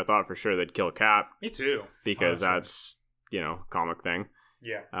surprised. I thought for sure they'd kill Cap. Me too. Because that's, comic thing.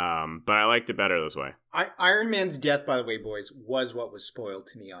 Yeah. But I liked it better this way. Iron Man's death, by the way, boys, was what was spoiled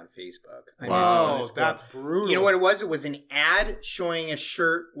to me on Facebook. Wow, that's brutal. You know what it was? It was an ad showing a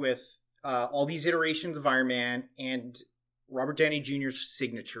shirt with all these iterations of Iron Man and Robert Downey Jr.'s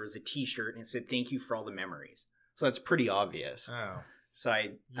signature as a t-shirt, and it said, "Thank you for all the memories." So that's pretty obvious. Oh. So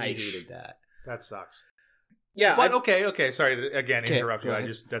I hated that. That sucks. Yeah. But okay. Sorry to again interrupt you.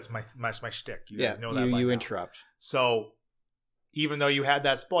 That's my shtick. You guys know that. You interrupt. So even though you had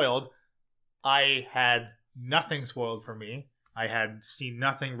that spoiled, I had nothing spoiled for me. I had seen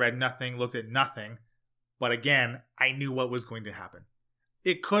nothing, read nothing, looked at nothing. But again, I knew what was going to happen.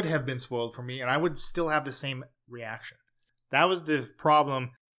 It could have been spoiled for me, and I would still have the same reaction. That was the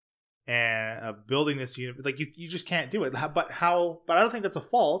problem of building this universe. Like, you just can't do it. But I don't think that's a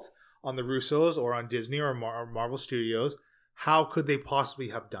fault on the Russos or on Disney or Marvel Studios. How could they possibly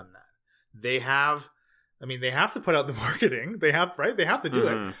have done that? They have to put out the marketing. They have to do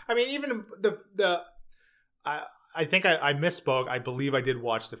it. I mean, even I think I misspoke. I believe I did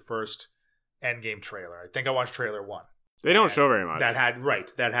watch the first Endgame trailer. I think I watched trailer 1. They don't show very much. That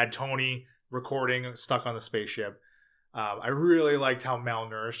had Tony recording stuck on the spaceship. I really liked how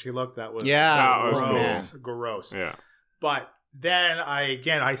malnourished he looked. That was gross. Yeah. But then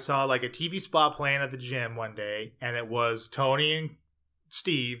I saw like a TV spot playing at the gym one day, and it was Tony and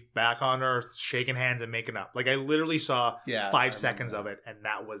Steve back on Earth shaking hands and making up. Like, I literally saw 5 seconds of it, and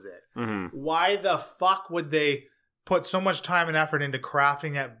that was it. Mm-hmm. Why the fuck would they put so much time and effort into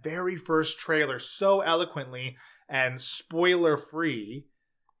crafting that very first trailer so eloquently and spoiler free?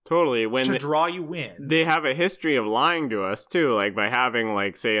 Totally. To draw you in. They have a history of lying to us too, like by having,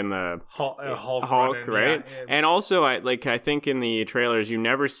 like, say in the Hulk, right? Yeah. And also, I think in the trailers you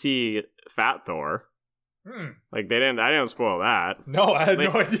never see Fat Thor. Like, I didn't spoil that. No, I had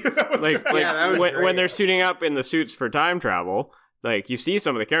no idea that was that was great. When they're suiting up in the suits for time travel, like, you see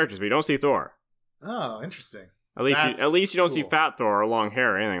some of the characters, but you don't see Thor. Oh, interesting. At least you don't see Fat Thor or long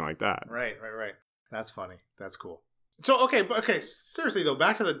hair or anything like that. Right. That's funny. That's cool. So, okay, seriously though,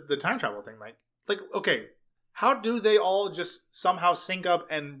 back to the time travel thing, like, okay, how do they all just somehow sync up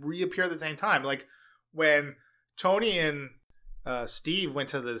and reappear at the same time? Like, when Tony and Steve went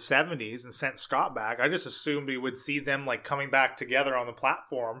to the 70s and sent Scott back, I just assumed we would see them like coming back together on the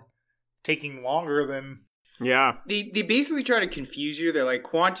platform, taking longer than. Yeah. They basically try to confuse you. They're like,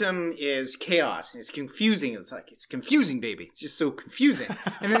 quantum is chaos. And it's confusing. It's like, it's confusing, baby. It's just so confusing.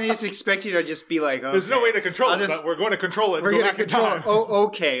 And then they just expect you to just be like, okay, there's no way to control it, but we're going to control it. We're going to control it. Oh,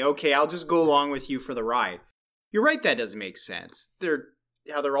 okay. I'll just go along with you for the ride. You're right. That doesn't make sense.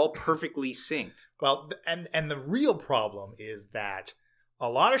 They're all perfectly synced. Well, and the real problem is that a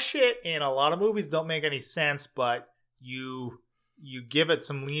lot of shit in a lot of movies don't make any sense, but you give it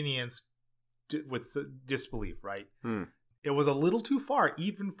some lenience with disbelief, right? It was a little too far,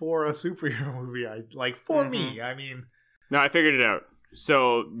 even for a superhero movie. For me, I mean, no, I figured it out.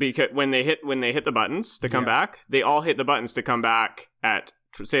 So because when they hit the buttons to come back, they all hit the buttons to come back at,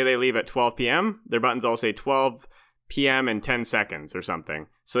 say they leave at 12 p.m. Their buttons all say 12 p.m. and 10 seconds or something.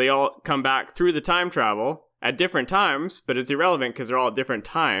 So they all come back through the time travel at different times, but it's irrelevant because they're all at different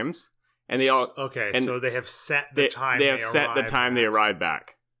times, and they all so they have set the time. They have set the time they arrive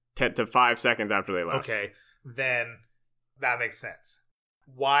back. To 5 seconds after they left. Okay, then that makes sense.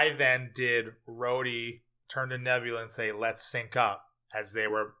 Why then did Rhodey turn to Nebula and say, let's sync up, as they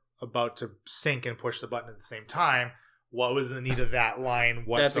were about to sync and push the button at the same time? What was the need of that line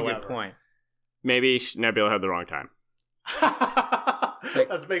whatsoever? That's a good point. Maybe Nebula had the wrong time.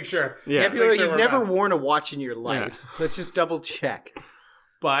 Let's make sure. Yeah. Nebula, you've never worn a watch in your life. Yeah. Let's just double check.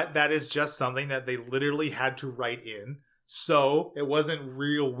 But that is just something that they literally had to write in. So it wasn't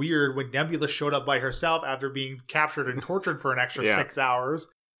real weird when Nebula showed up by herself after being captured and tortured for an extra 6 hours.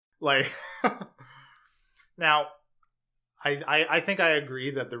 Like, now, I think I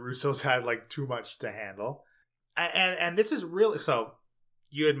agree that the Russos had like too much to handle, and this is really so.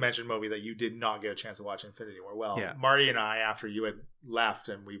 You had mentioned, Moby, that you did not get a chance to watch Infinity War. Well, Marty and I, after you had left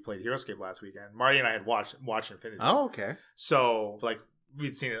and we played HeroScape last weekend, Marty and I had watched Infinity War. Oh, okay. So like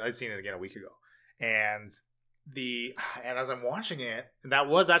I'd seen it again a week ago, and as I'm watching it, that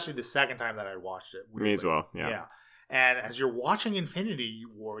was actually the second time that I watched it. Weirdly. Me as well. Yeah. And as you're watching Infinity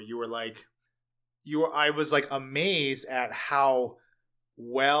War, I was like amazed at how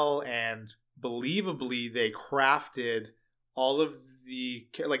well and believably they crafted all of the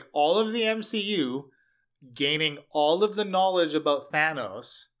MCU gaining all of the knowledge about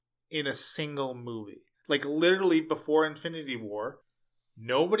Thanos in a single movie. Like literally before Infinity War,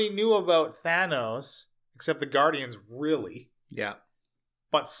 nobody knew about Thanos except the Guardians, really. Yeah.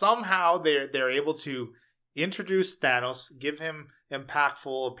 But somehow they're able to introduce Thanos, give him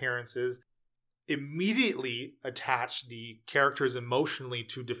impactful appearances, immediately attach the characters emotionally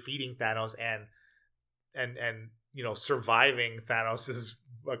to defeating Thanos and surviving Thanos'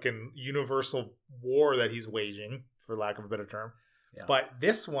 fucking universal war that he's waging, for lack of a better term. Yeah. But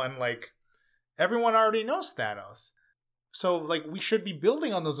this one, like, everyone already knows Thanos. So, like, we should be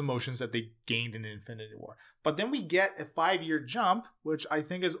building on those emotions that they gained in Infinity War. But then we get a 5-year jump, which I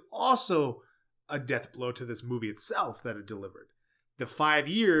think is also a death blow to this movie itself that it delivered. The 5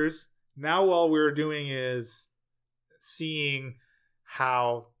 years, now all we're doing is seeing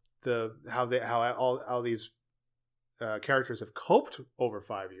how all these characters have coped over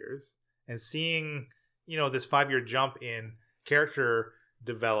 5 years, and seeing, this 5-year jump in character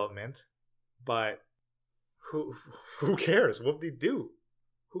development. But who cares? What did they do?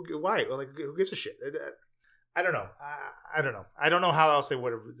 Why? Like, who gives a shit? I don't know. I don't know. I don't know how else they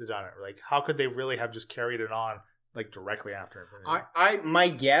would have done it. Like, how could they really have just carried it on, like, directly after Infinity? My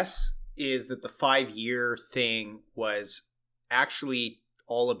guess is that the 5-year thing was actually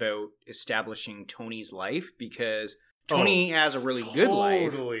all about establishing Tony's life, because Tony has a really good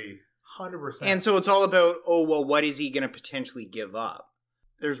life. Totally. 100%. And so it's all about, what is he going to potentially give up?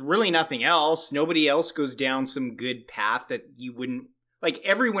 There's really nothing else. Nobody else goes down some good path that you wouldn't... Like,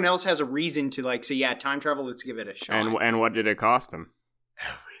 everyone else has a reason to, like, say, yeah, time travel, let's give it a shot. And what did it cost him?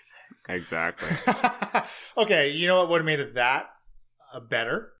 Everything. Exactly. Okay, you know what would have made it that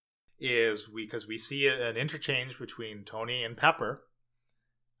better? Is because we see an interchange between Tony and Pepper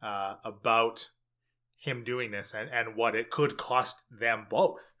about him doing this and what it could cost them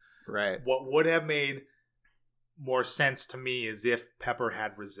both. Right. What would have made more sense to me is if Pepper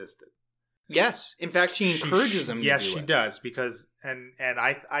had resisted. Yes. In fact, she encourages him to do it. Yes, she does, because and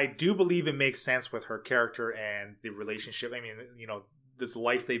I do believe it makes sense with her character and the relationship. I mean, this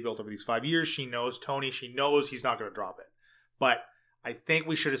life they built over these 5 years. She knows Tony. She knows he's not going to drop it. But I think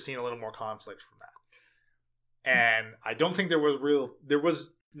we should have seen a little more conflict from that. And I don't think there was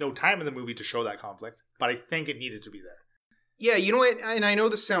no time in the movie to show that conflict, but I think it needed to be there. Yeah, you know what? And I know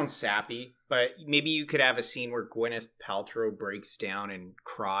this sounds sappy, but maybe you could have a scene where Gwyneth Paltrow breaks down and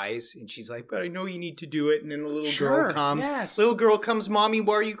cries, and she's like, "But I know you need to do it." And then the little girl comes. Yes. Little girl comes, "Mommy,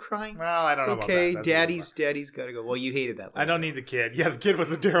 why are you crying?" Well, I don't know okay, about that. Daddy's got to go. Well, you hated that. I don't need the kid. Yeah, the kid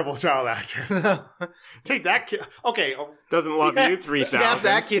was a terrible child actor. Take that kid. Okay. Doesn't love you 3,000. Snap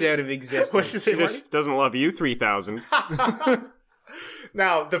that kid out of existence. What'd you say, Marty? Just doesn't love you 3,000.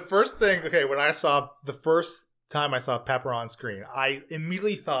 Now, the first thing, the first time I saw Pepper on screen, I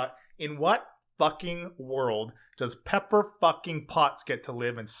immediately thought, in what fucking world does Pepper fucking Potts get to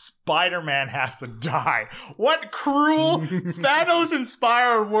live and Spider-Man has to die? What cruel,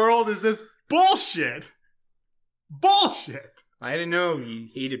 Thanos-inspired world is this bullshit? Bullshit! I didn't know you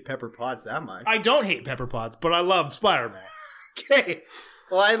hated Pepper Potts that much. I don't hate Pepper Potts, but I love Spider-Man. Okay.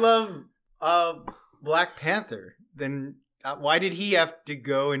 Well, I love Black Panther. Then why did he have to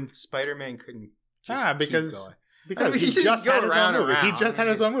go and Spider-Man couldn't just keep going? Because he just had his own movie. He just had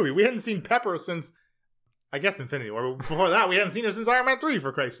his own movie. We hadn't seen Pepper since, I guess, Infinity War. Before that, we hadn't seen her since Iron Man 3,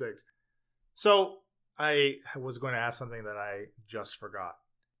 for Christ's sakes. So, I was going to ask something that I just forgot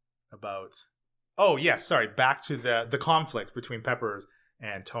about. Oh, yes, sorry. Back to the conflict between Pepper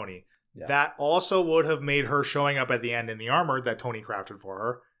and Tony. Yeah. That also would have made her showing up at the end in the armor that Tony crafted for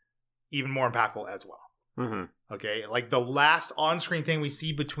her even more impactful as well. Mm-hmm. Okay, like the last on-screen thing we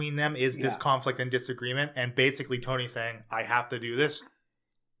see between them is this conflict and disagreement, and basically Tony saying, "I have to do this,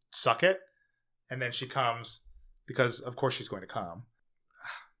 suck it," and then she comes because, of course, she's going to come.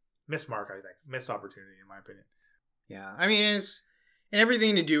 Missed mark, I think, missed opportunity, in my opinion. Yeah, I mean, and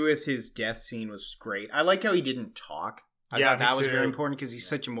everything to do with his death scene was great. I like how he didn't talk. I thought that was very important because he's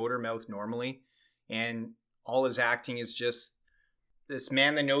such a motor mouth normally, and all his acting is just this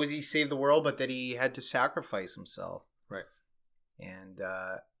man that knows he saved the world, but that he had to sacrifice himself. Right. And,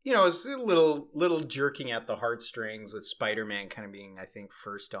 it's a little jerking at the heartstrings with Spider-Man kind of being, I think,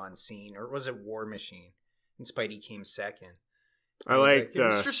 first on scene. Or was it War Machine? And Spidey came second. I liked...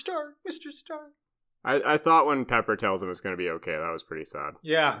 Mr. Stark. I thought when Pepper tells him it's going to be okay, that was pretty sad.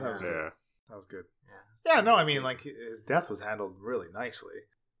 Yeah, that was good. That was good. Yeah, no, I mean, like, his death was handled really nicely.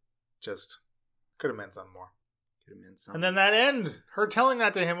 Just could have meant something more. And then that end, her telling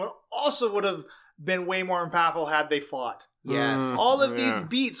that to him would have been way more impactful had they fought. Yes. All of these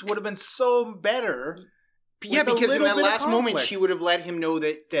beats would have been so better. Yeah, because in that last moment, she would have let him know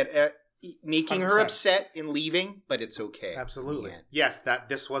that making 100%. Her upset and leaving, but it's okay. Absolutely. Yes, that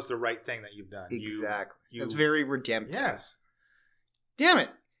this was the right thing that you've done. Exactly. That's very redemptive. Yes. Damn it.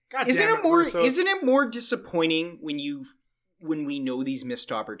 Isn't it more disappointing when we know these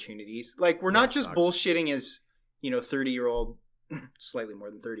missed opportunities? Like, we're not just bullshitting as 30-year-old, slightly more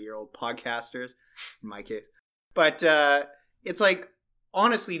than 30-year-old podcasters, in my case. But it's like,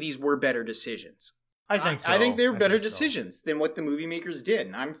 honestly, these were better decisions. I think so. I think they're better decisions than what the movie makers did,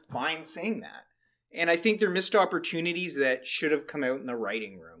 and I'm fine saying that. And I think they're missed opportunities that should have come out in the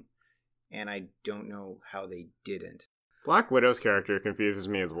writing room, and I don't know how they didn't. Black Widow's character confuses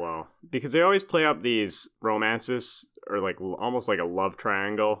me as well, because they always play up these romances, or like almost like a love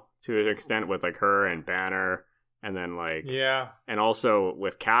triangle to an extent with like her and Banner. And then, and also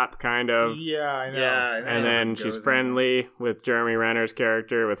with Cap, kind of. Yeah, I know. Yeah, and then she's friendly with Jeremy Renner's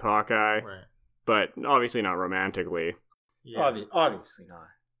character, with Hawkeye. Right. But obviously not romantically. Yeah. Obviously not.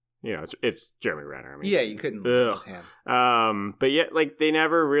 It's Jeremy Renner. I mean, yeah, you couldn't love him. But yet, they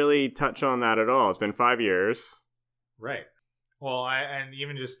never really touch on that at all. It's been 5 years. Right. Well, and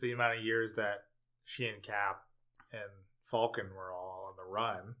even just the amount of years that she and Cap and Falcon were all on the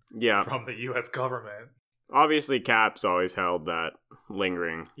run from the U.S. government. Obviously, Cap's always held that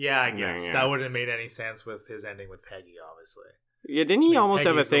lingering. Yeah, I guess. That wouldn't have made any sense with his ending with Peggy, obviously. Yeah, didn't he almost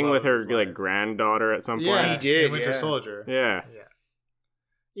have a thing with her granddaughter at some point? Yeah, he did. Winter Soldier. Yeah.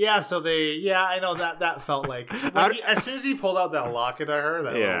 Yeah, so I know that felt like... as soon as he pulled out that locket at her,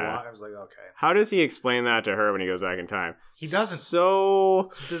 I was like, okay. How does he explain that to her when he goes back in time? He doesn't. He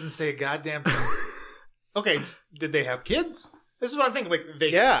doesn't say a goddamn thing. Okay, did they have kids? This is what I'm thinking. Like,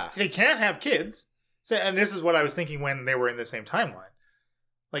 they can't have kids. So, and this is what I was thinking when they were in the same timeline.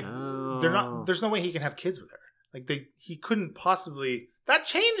 Like, they're not. There's no way he can have kids with her. Like, he couldn't possibly. That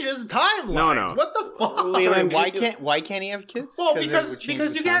changes timelines. No. What the fuck? Leland, why can't he have kids? Well, because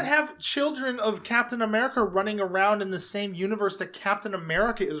you can't have children of Captain America running around in the same universe that Captain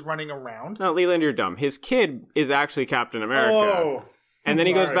America is running around. No, Leland, you're dumb. His kid is actually Captain America. Oh, and then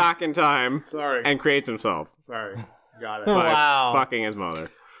he goes back in time. And creates himself. Sorry, got it. By fucking his mother.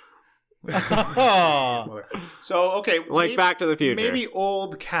 So okay, Back to the Future. Maybe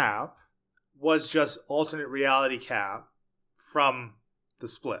old Cap was just alternate reality Cap from the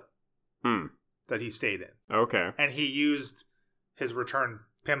split that he stayed in. Okay, and he used his return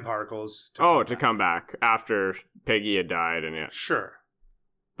Pym particles. To come back after Peggy had died, and Sure.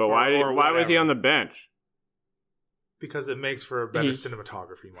 But why was he on the bench? Because it makes for a better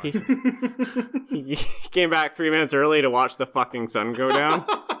cinematography. He came back 3 minutes early to watch the fucking sun go down.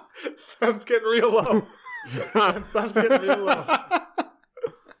 Sun's getting real low. Sun's getting real low.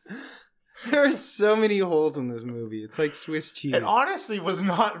 There are so many holes in this movie. It's like Swiss cheese. It honestly was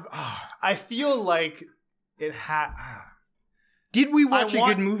not. I feel like it had. Did we watch a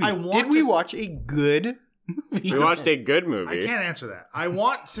good movie? Did we watch a good movie? We watched a good movie. I can't answer that. I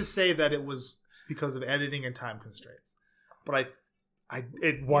want to say that it was because of editing and time constraints, but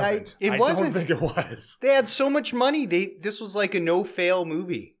it wasn't. It wasn't. I don't think it was. They had so much money. This was like a no-fail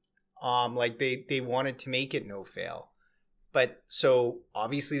movie. Like they wanted to make it no-fail. But so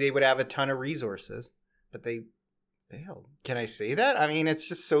obviously they would have a ton of resources, but they failed. Can I say that? I mean, it's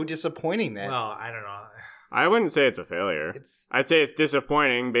just so disappointing that. Well, I don't know. I wouldn't say it's a failure. I'd say it's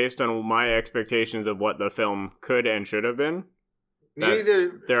disappointing based on my expectations of what the film could and should have been. Maybe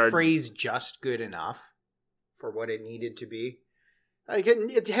the phrase "just good enough" for what it needed to be. Like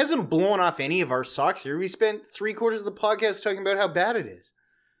it hasn't blown off any of our socks here. We spent 3/4 of the podcast talking about how bad it is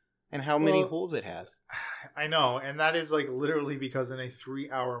and how many holes it has. I know, and that is like literally because in a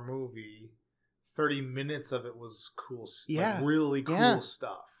 3-hour movie, 30 minutes of it was cool. Yeah, like really cool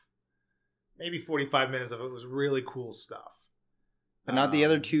stuff. Maybe 45 minutes of it was really cool stuff, but not the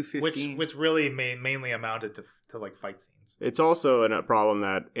other 2:15, which really mainly amounted to like fight scenes. It's also a problem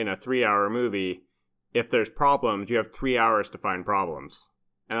that in a 3-hour movie, if there's problems, you have 3 hours to find problems,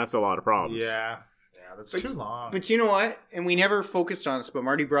 and that's a lot of problems. Yeah, that's too long. But you know what? And we never focused on this, but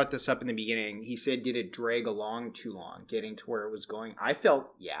Marty brought this up in the beginning. He said, did it drag along too long getting to where it was going? I felt,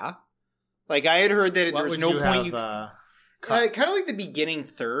 like I had heard that there was no point kind of like the beginning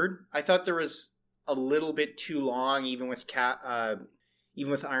third. I thought there was a little bit too long, even with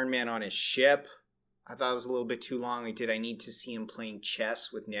Iron Man on his ship. I thought it was a little bit too long. Like, did I need to see him playing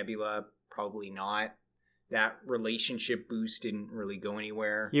chess with Nebula? Probably not. That relationship boost didn't really go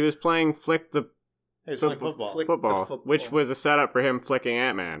anywhere. He was playing football, football, which was a setup for him flicking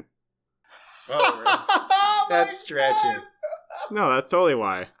Ant-Man. Oh, really? That's stretching. No, that's totally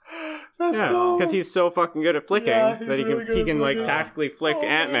why. Because he's so fucking good at flicking that he can like tactically flick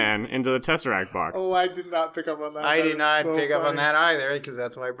Ant-Man into the Tesseract box. Oh, I did not pick up on that. I did not pick up on that either, because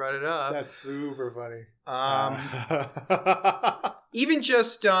that's why I brought it up. That's super funny. Even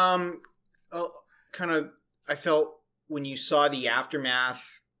just kind of, I felt when you saw the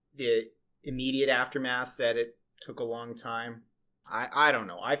aftermath, the immediate aftermath, that it took a long time. I don't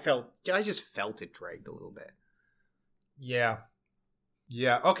know. I just felt it dragged a little bit. Yeah.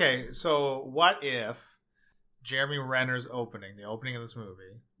 Okay, so what if Jeremy Renner's opening, the opening of this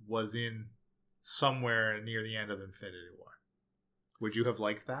movie, was in somewhere near the end of Infinity War? Would you have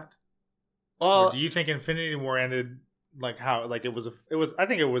liked that? Or do you think Infinity War ended like how? Like it was. I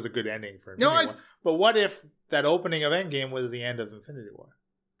think it was a good ending for Infinity War. But what if that opening of Endgame was the end of Infinity War?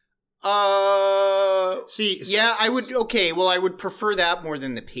 I would. Okay, well, I would prefer that more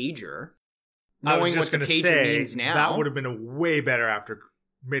than the pager. Knowing what the pager means now, that would have been a way better after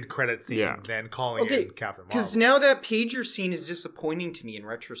mid-credit scene than calling in Captain Marvel. Because now that pager scene is disappointing to me in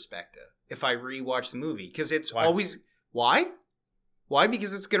retrospective. If I rewatch the movie, because it's always why?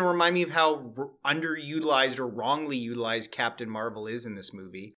 Because it's going to remind me of how underutilized or wrongly utilized Captain Marvel is in this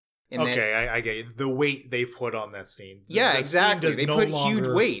movie. And I get it. The weight they put on that scene. Exactly. They put huge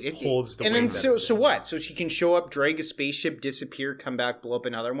weight. It holds the and weight. Then so what? So she can show up, drag a spaceship, disappear, come back, blow up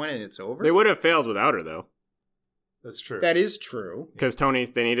another one, and it's over? They would have failed without her, though. That's true. That is true. Because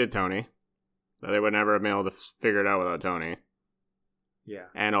they needed Tony. They would never have been able to figure it out without Tony. Yeah.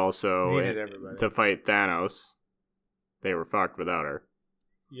 And also, to fight Thanos, they were fucked without her.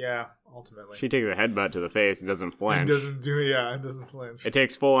 Yeah, ultimately. She takes a headbutt to the face and doesn't flinch. It doesn't flinch. It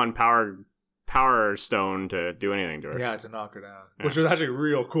takes full-on power stone to do anything to her. Yeah, to knock her down. Yeah. Which was actually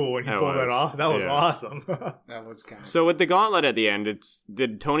real cool when he pulled that off. That was awesome. That was kind of... So with the gauntlet at the end,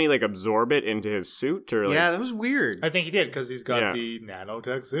 did Tony like absorb it into his suit? Or, like... Yeah, that was weird. I think he did, because he's got the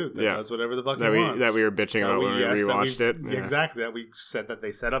nanotech suit that does whatever the fuck he wants. That we were bitching about when we rewatched it. Yeah. Exactly. That we said that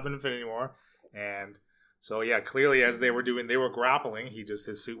they set up in Infinity War, and... So yeah, clearly as they were grappling,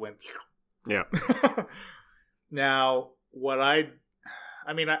 his suit went. Yeah. Now,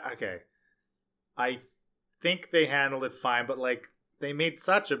 I think they handled it fine, but like they made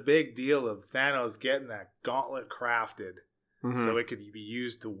such a big deal of Thanos getting that gauntlet crafted so it could be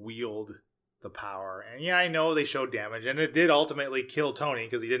used to wield the power. And yeah, I know they showed damage, and it did ultimately kill Tony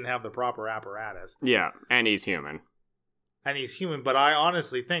because he didn't have the proper apparatus. Yeah, and he's human. But I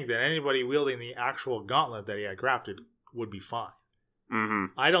honestly think that anybody wielding the actual gauntlet that he had crafted would be fine. Mm-hmm.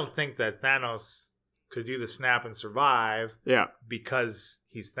 I don't think that Thanos could do the snap and survive because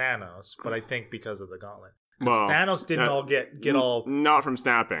he's Thanos, but I think because of the gauntlet. Because Thanos didn't all get all not from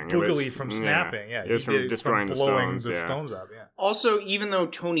snapping, googly from snapping. Yeah, it was from destroying the stones. The stones up. Yeah. Also, even though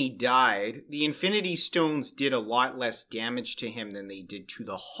Tony died, the Infinity Stones did a lot less damage to him than they did to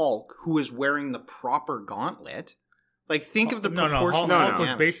the Hulk, who was wearing the proper gauntlet. Like, think of the proportion. Hulk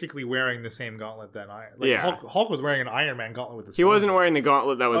was basically wearing the same gauntlet that Hulk was wearing an Iron Man gauntlet with the stones. He wasn't wearing the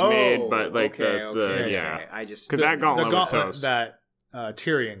gauntlet that was made, but like I just because that gauntlet was toast. That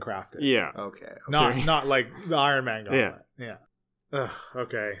Tyrion crafted. Yeah. Okay. Not like the Iron Man gauntlet. Yeah. Ugh,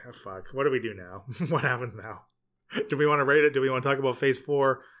 okay. Oh, fuck. What do we do now? What happens now? Do we want to rate it? Do we want to talk about Phase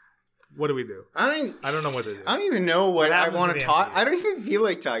 4? What do we do? I don't know what to do. I don't even know what I want to talk. I don't even feel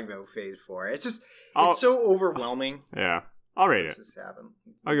like talking about Phase 4. It's just it's so overwhelming. Yeah. I'll rate it. Just happen.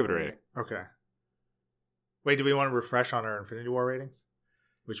 I'll give it a rating. Okay. Wait, do we want to refresh on our Infinity War ratings?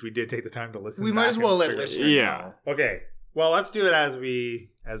 Which we did take the time to listen. We might as well let listeners know. Okay. Well, let's do it as we.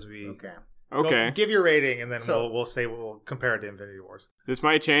 Okay. Give your rating, and then we'll compare it to Infinity Wars. This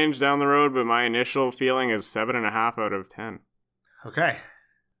might change down the road, but my initial feeling is 7.5 out of 10.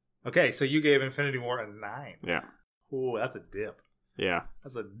 Okay. So you gave Infinity War a 9. Yeah. Ooh, that's a dip. Yeah.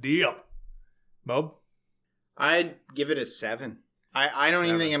 That's a dip. Bob? I'd give it a 7. I don't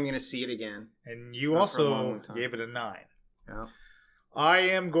even think I'm going to see it again. And you also gave it a 9. Yeah. I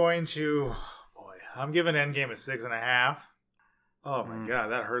am going to. I'm giving Endgame a 6.5. Oh my god,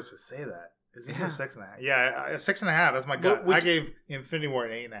 that hurts to say that. Is this a 6.5? Yeah, a 6.5. That's my gut. I gave Infinity War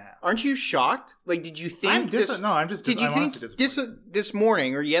an 8.5. Aren't you shocked? Like, did you think Did you think this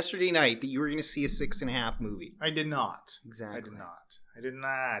morning or yesterday night that you were going to see a 6.5 movie? I did not. Exactly. I did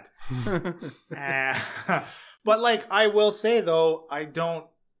not. But like, I will say though, I don't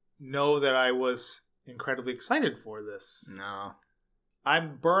know that I was incredibly excited for this. No.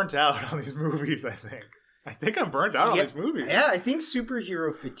 I'm burnt out on these movies, I think I'm burnt out on these movies. Yeah, I think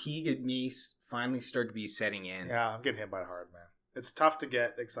superhero fatigue may finally start to be setting in. Yeah, I'm getting hit by it hard, man. It's tough to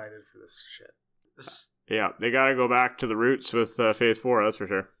get excited for this shit. Yeah, they got to go back to the roots with Phase 4, that's for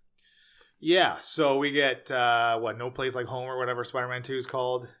sure. Yeah, so we get, No Place Like Home or whatever Spider-Man 2 is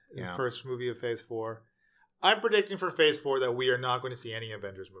called, the first movie of Phase 4. I'm predicting for Phase 4 that we are not going to see any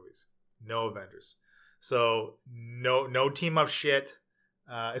Avengers movies. No Avengers. So, no team-up shit.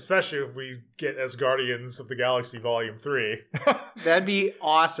 Especially if we get as Guardians of the Galaxy Volume 3. That'd be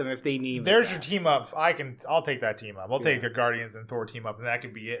awesome if they need. There's your team up. I'll take that team up. I'll take a Guardians and Thor team up, and that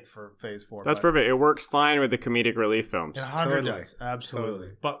could be it for Phase 4. That's perfect. It works fine with the comedic relief films. 100 does.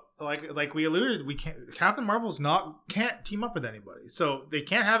 Absolutely. But like we alluded, Captain Marvel's can't team up with anybody. So they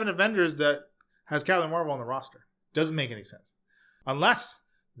can't have an Avengers that has Captain Marvel on the roster. Doesn't make any sense. Unless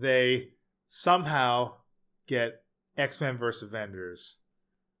they somehow get X-Men vs. Avengers.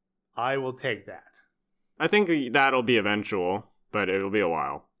 I will take that. I think that'll be eventual, but it'll be a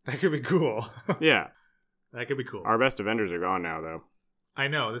while. That could be cool. Yeah. That could be cool. Our best Avengers are gone now, though. I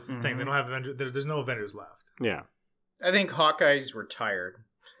know. This is the thing. They don't have Avengers. There's no Avengers left. Yeah. I think Hawkeye's retired.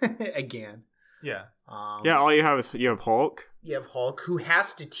 Again. Yeah. All you have Hulk. You have Hulk, who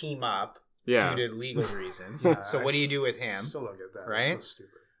has to team up due to legal reasons. So what do you do with him? Still don't get that. Right? That's so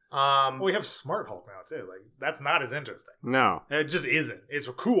stupid. We have Smart Hulk now too. Like, that's not as interesting. No, it just isn't. It's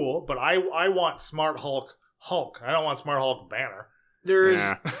cool, but I want Smart Hulk. I don't want Smart Hulk Banner.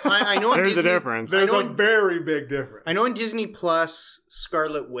 I know there's a difference. There's a very big difference. I know in Disney Plus,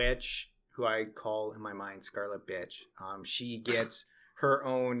 Scarlet Witch, who I call in my mind Scarlet Bitch, she gets her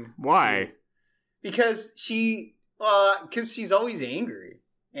own. Why? Suit. Because she's always angry,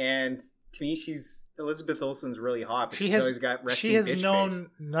 and to me, Elizabeth Olsen's really hot, but she's always got resting bitch face. She has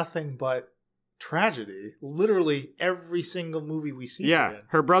known nothing but tragedy. Literally every single movie we see. Yeah,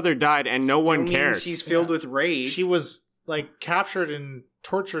 her brother died, and no one cares. She's filled with rage. She was captured and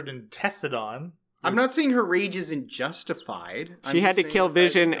tortured and tested on. I'm not saying her rage isn't justified. She had to kill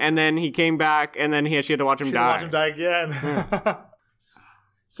Vision, and then he came back, and then she had to watch him die. Watch him die again.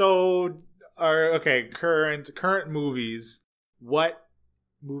 So, current movies. What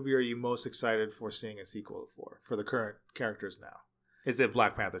movie are you most excited for seeing a sequel for the current characters now? Is it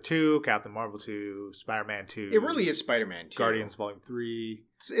Black Panther 2, Captain Marvel 2, Spider-Man 2? It really is Spider-Man 2. Guardians Volume 3.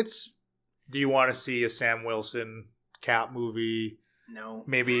 It's. Do you want to see a Sam Wilson Cap movie? No.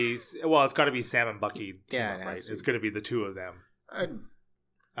 Maybe. Well, it's got to be Sam and Bucky. Right? It's going to be the two of them.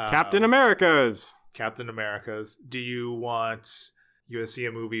 Captain America's. Do you want to see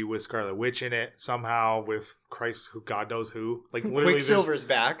a movie with Scarlet Witch in it somehow with God knows who? Like, literally, Quicksilver's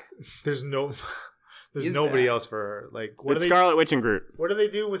back. There's no There's nobody else for her. Like, it's Scarlet Witch and Groot. What do they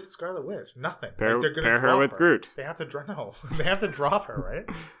do with Scarlet Witch? Nothing. Pair her with Groot. They have to drop her,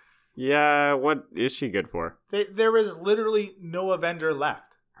 right? Yeah, what is she good for? There is literally no Avenger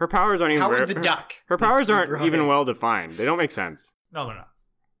left. Her powers aren't even... Howard the Duck. Her powers aren't even well defined. They don't make sense. No, they're not.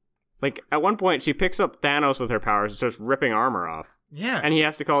 Like, at one point, she picks up Thanos with her powers and starts ripping armor off. Yeah. And he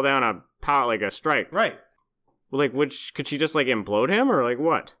has to call down a strike. Right. Like, could she just, like, implode him, or, like,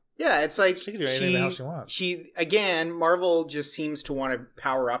 what? Yeah, it's like she can do anything the hell she wants. Again, Marvel just seems to want to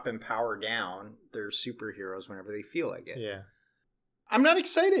power up and power down their superheroes whenever they feel like it. Yeah. I'm not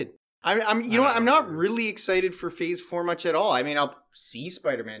excited. I'm not really excited for Phase 4 much at all. I mean, I'll see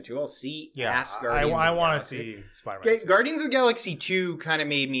Spider-Man 2. I'll see Asgard. I want to see Spider-Man 2. Guardians of the Galaxy 2 kind of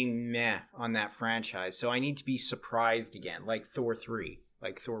made me meh on that franchise, so I need to be surprised again, like Thor 3,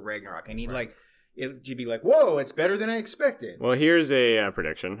 like Thor Ragnarok. I need it to be like, whoa, it's better than I expected. Well, here's a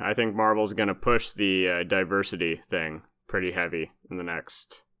prediction. I think Marvel's going to push the diversity thing pretty heavy in the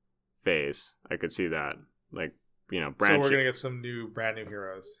next phase. I could see that. Like, so we're going to get some brand new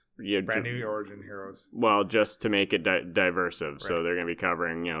heroes. Yeah, brand new origin heroes. Well, just to make it diversive. Right. So they're going to be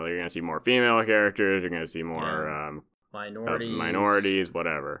covering, you're going to see more female characters. You're going to see more minorities,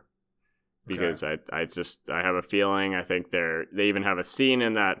 whatever. Because I have a feeling, I think they even have a scene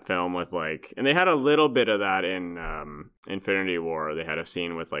in that film with like, and they had a little bit of that in Infinity War. They had a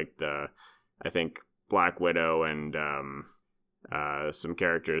scene with like I think Black Widow and some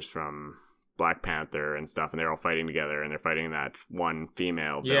characters from Black Panther and stuff, and they're all fighting together, and they're fighting that one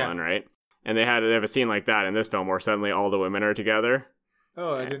female villain, right? And they have a scene like that in this film where suddenly all the women are together.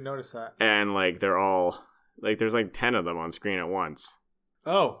 Oh, I didn't notice that. And like they're all like there's like 10 of them on screen at once.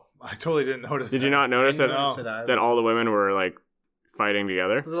 Oh, I totally didn't notice. Did you not notice that all the women were like fighting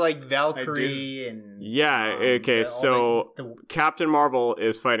together? Was it like Valkyrie and okay, so Captain Marvel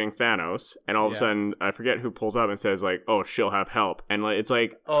is fighting Thanos, and all of a sudden I forget who pulls up and says like, "Oh, she'll have help," and like, it's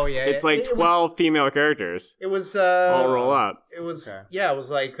like, it's like 12 female characters. It was all roll up. It was it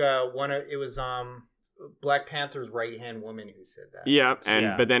was like Black Panther's right hand woman who said that.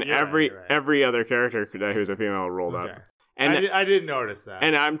 Yeah, but then every other character who's a female rolled up. And I didn't notice that.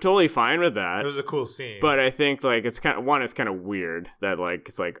 And I'm totally fine with that. It was a cool scene. But I think like it's kind of weird that like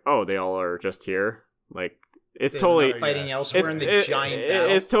it's like, oh, they all are just here. Like it's totally fighting elsewhere in the giant battle.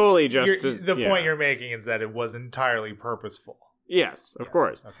 It's totally just the point you're making is that it was entirely purposeful. Yes, of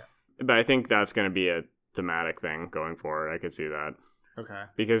course. Okay. But I think that's going to be a thematic thing going forward. I could see that. Okay.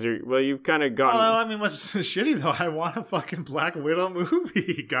 Because you've kind of gotten... Well, I mean, what's shitty, though? I want a fucking Black Widow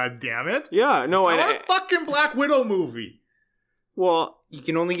movie. God damn it. Yeah, no, I want a fucking Black Widow movie. Well, you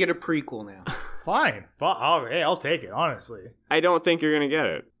can only get a prequel now. Fine. I'll take it, honestly. I don't think you're going to get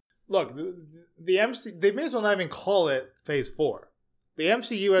it. Look, the MCU, they may as well not even call it Phase 4. The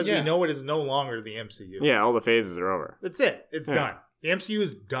MCU, as we know it, is no longer the MCU. Yeah, all the phases are over. That's it. It's done. The MCU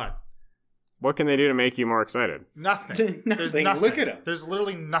is done. What can they do to make you more excited? Nothing. There's nothing. Look at them. There's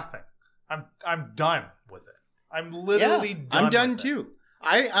literally nothing. I'm done with it. I'm literally done. I'm done too.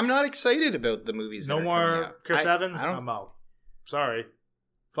 I'm not excited about the movies. No more Chris Evans. I'm out. Sorry.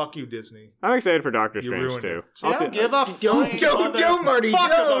 Fuck you, Disney. I'm excited for Doctor Strange too. I don't give a fuck. Don't, Marty.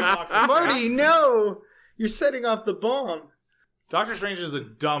 No. Marty, no. You're setting off the bomb. Doctor Strange is a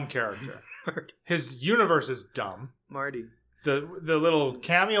dumb character. His universe is dumb. Marty. The little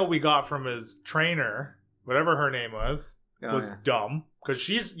cameo we got from his trainer, whatever her name was dumb. Because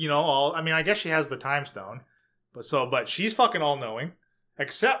she's, I guess she has the time stone. But she's fucking all knowing.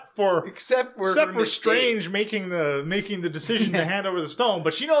 Except for Strange making the decision to hand over the stone,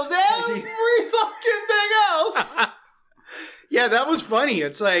 but she knows every fucking thing else. Yeah, that was funny.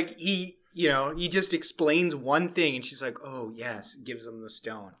 It's like he just explains one thing, and she's like, "Oh yes," gives him the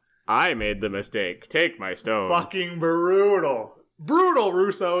stone. I made the mistake. Take my stone. Fucking brutal,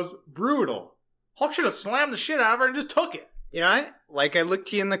 Russos, brutal. Hulk should have slammed the shit out of her and just took it. I looked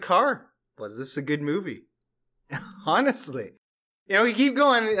to you in the car. Was this a good movie? Honestly. We keep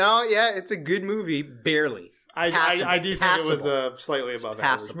going. Oh, yeah, it's a good movie. Barely. I do think it was a slightly above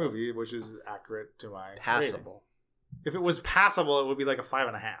average movie, which is accurate to my passable. Rating. If it was passable, it would be like a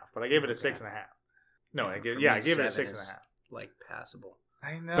 5.5, but I gave it a 6.5. No, I gave it a 6.5. Like passable.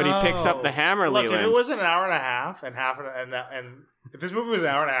 I know. But he picks up the hammer, Leland. Look, if it was an hour and a half, and if this movie was an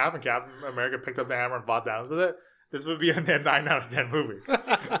hour and a half and Captain America picked up the hammer and fought Thanos with it, this would be a 9 out of 10 movie.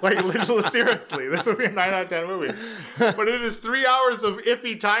 Like, literally, seriously, this would be a 9 out of 10 movie. But it is 3 hours of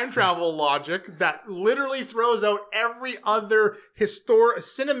iffy time travel logic that literally throws out every other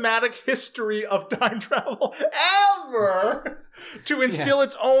cinematic history of time travel ever to instill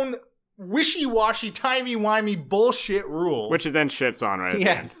its own wishy-washy, timey-wimey bullshit rules. Which it then shits on, right?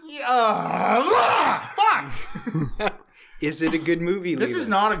 Yes. Fuck! Is it a good movie, This is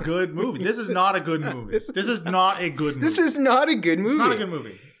not a good movie. This is not a good movie. This is not a good movie. This is not a good movie. It's not a good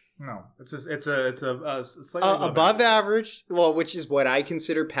movie. No. It's a slightly above average. Well, which is what I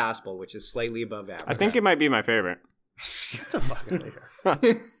consider passable, which is slightly above average. I think it might be my favorite. Get the fuck out of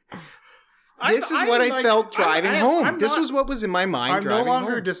here. This is what I felt driving home. This was what was in my mind I'm driving no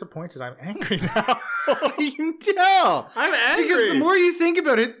longer home. disappointed. I'm angry now. You can tell. I'm angry. Because the more you think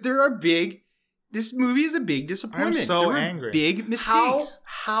about it, there are big... This movie is a big disappointment. I'm so there were angry. Big mistakes.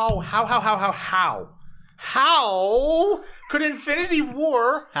 How could Infinity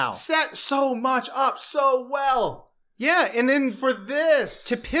War set so much up so well? Yeah, and then For this.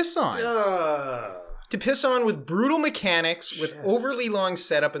 to piss on. To piss on with brutal mechanics, with overly long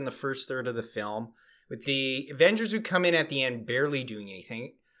setup in the first third of the film, with the Avengers who come in at the end barely doing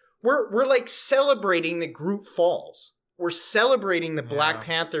anything. We're like celebrating that Groot falls. We're celebrating that Black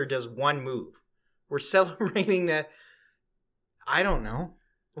Panther does one move. We're celebrating that... I don't know.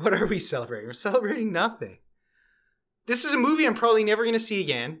 What are we celebrating? We're celebrating nothing. This is a movie I'm probably never going to see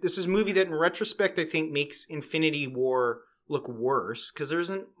again. This is a movie that in retrospect I think makes Infinity War look worse because there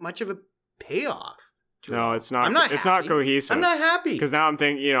isn't much of a payoff. No, it's not. It's happy. not cohesive. I'm not happy because now I'm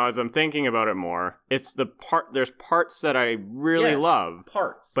thinking. As I'm thinking about it more, it's the part. There's parts that I really love,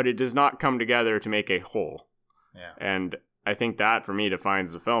 but it does not come together to make a whole. Yeah, and I think that for me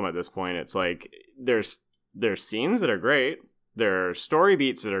defines the film at this point. It's like there's scenes that are great, there are story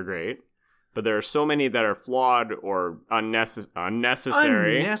beats that are great, but there are so many that are flawed or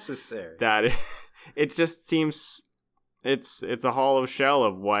unnecessary. That it just seems. It's a hollow shell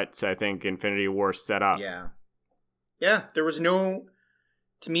of what I think Infinity War set up. Yeah. Yeah, there wasn't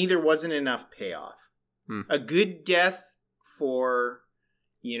enough payoff. A good death for,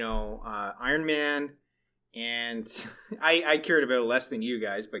 Iron Man, and I cared about it less than you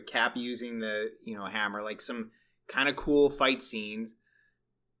guys, but Cap using the, hammer, like some kind of cool fight scenes.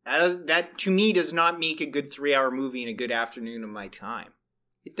 That to me does not make a good 3-hour movie in a good afternoon of my time.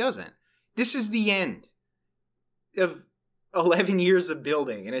 It doesn't. This is the end of 11 years of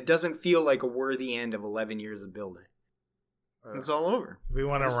building, and it doesn't feel like a worthy end of 11 years of building. It's all over. We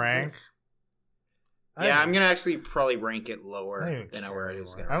want to rank? Yeah, I'm going to actually probably rank it lower than where it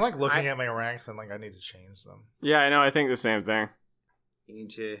is going to. I'm looking at my ranks and I need to change them. Yeah, I know. I think the same thing. You need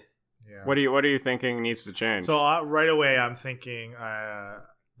to... Yeah. What are you thinking needs to change? So right away, I'm thinking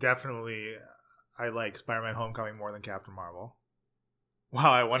definitely I like Spider-Man Homecoming more than Captain Marvel. Wow,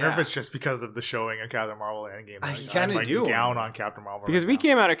 I wonder if it's just because of the showing of Captain Marvel Endgame. You kind of do. Down on Captain Marvel. Because we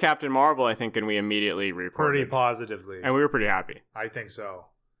came out of Captain Marvel, I think, and we immediately reported. Pretty positively. And we were pretty happy. I think so.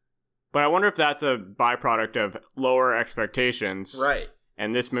 But I wonder if that's a byproduct of lower expectations. Right.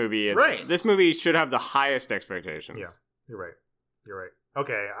 And this movie this movie should have the highest expectations. Yeah, you're right.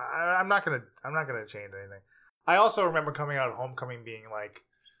 Okay, I'm not gonna change anything. I also remember coming out of Homecoming being like,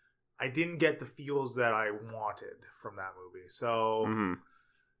 I didn't get the feels that I wanted from that movie. So,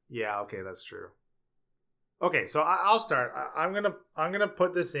 yeah, okay, that's true. Okay, so I'll start. I'm gonna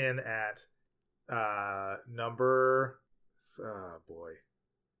put this in at number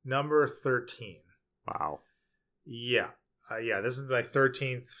 13. Wow. Yeah, this is my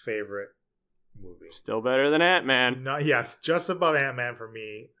 13th favorite movie. Still better than Ant-Man. Yes, just above Ant-Man for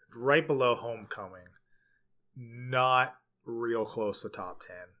me. Right below Homecoming. Not real close to top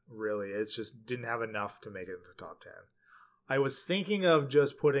 10, really. It just didn't have enough to make it into top 10. I was thinking of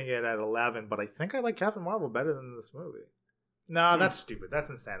just putting it at 11, but I think I like Captain Marvel better than this movie. No, that's stupid. That's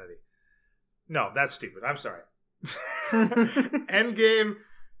insanity. No, that's stupid. I'm sorry. Endgame,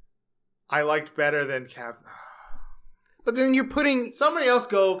 I liked better than Captain... But then you're putting... Somebody else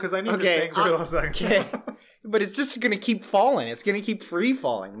go, because I need to think for a second. Okay. But it's just going to keep falling. It's going to keep free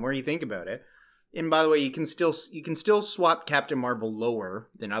falling the more you think about it. And by the way, you can still swap Captain Marvel lower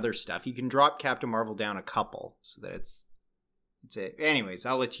than other stuff. You can drop Captain Marvel down a couple so that it's it. Anyways,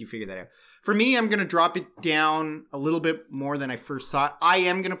 I'll let you figure that out. For me, I'm going to drop it down a little bit more than I first thought. I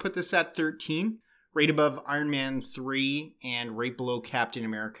am going to put this at 13, right above Iron Man 3 and right below Captain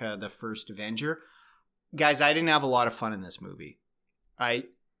America, the First Avenger. Guys, I didn't have a lot of fun in this movie.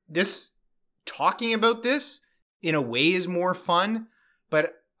 Talking about this in a way is more fun,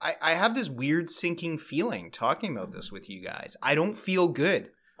 but I have this weird sinking feeling talking about this with you guys. I don't feel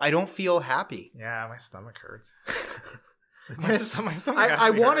good. I don't feel happy. Yeah, my stomach hurts. my stomach I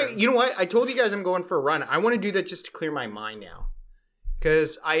want to, you know what? I told you guys I'm going for a run. I want to do that just to clear my mind now.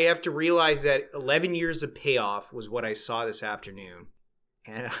 Because I have to realize that 11 years of payoff was what I saw this afternoon.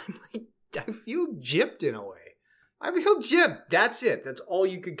 And I'm like, I feel gypped in a way. I feel Jim. That's it. That's all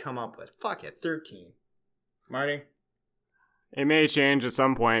you could come up with. Fuck it. 13. Marty? It may change at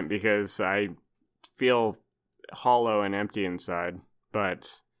some point because I feel hollow and empty inside,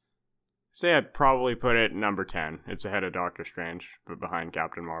 but say I'd probably put it number 10. It's ahead of Doctor Strange, but behind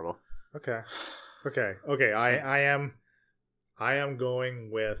Captain Marvel. Okay. I am going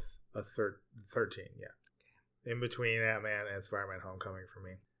with a 13. Yeah, in between Ant-Man and Spider-Man: Homecoming for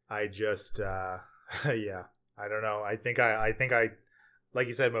me. I just, yeah, I don't know. I think I, like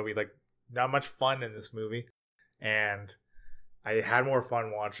you said, Moby, like not much fun in this movie, and I had more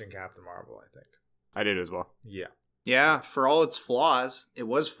fun watching Captain Marvel. I think I did as well. Yeah. Yeah, for all its flaws, it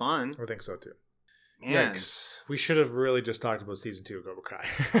was fun. I think so too. Man. Yikes. We should have really just talked about season 2 of Cobra Kai.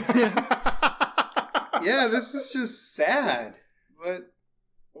 Yeah, this is just sad. But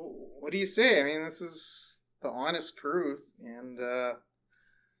what do you say? I mean, this is the honest truth. And,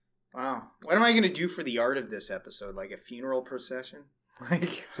 wow. What am I going to do for the art of this episode? Like a funeral procession?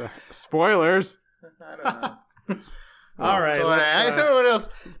 Like, spoilers. I don't know. All right. So I don't know what else.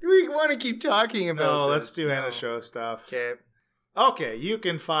 Do we want to keep talking about? No, this? let's do end of show stuff. Okay. You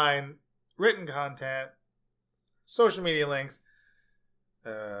can find written content, social media links,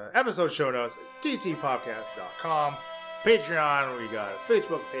 episode show notes at ttpodcast.com. Patreon, we got a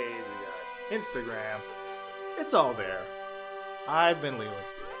Facebook page, we got Instagram. It's all there. I've been Leland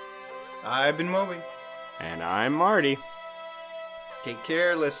Steele. I've been Moby. And I'm Marty. Take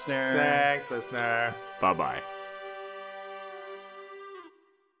care, listener. Thanks, listener. Bye-bye.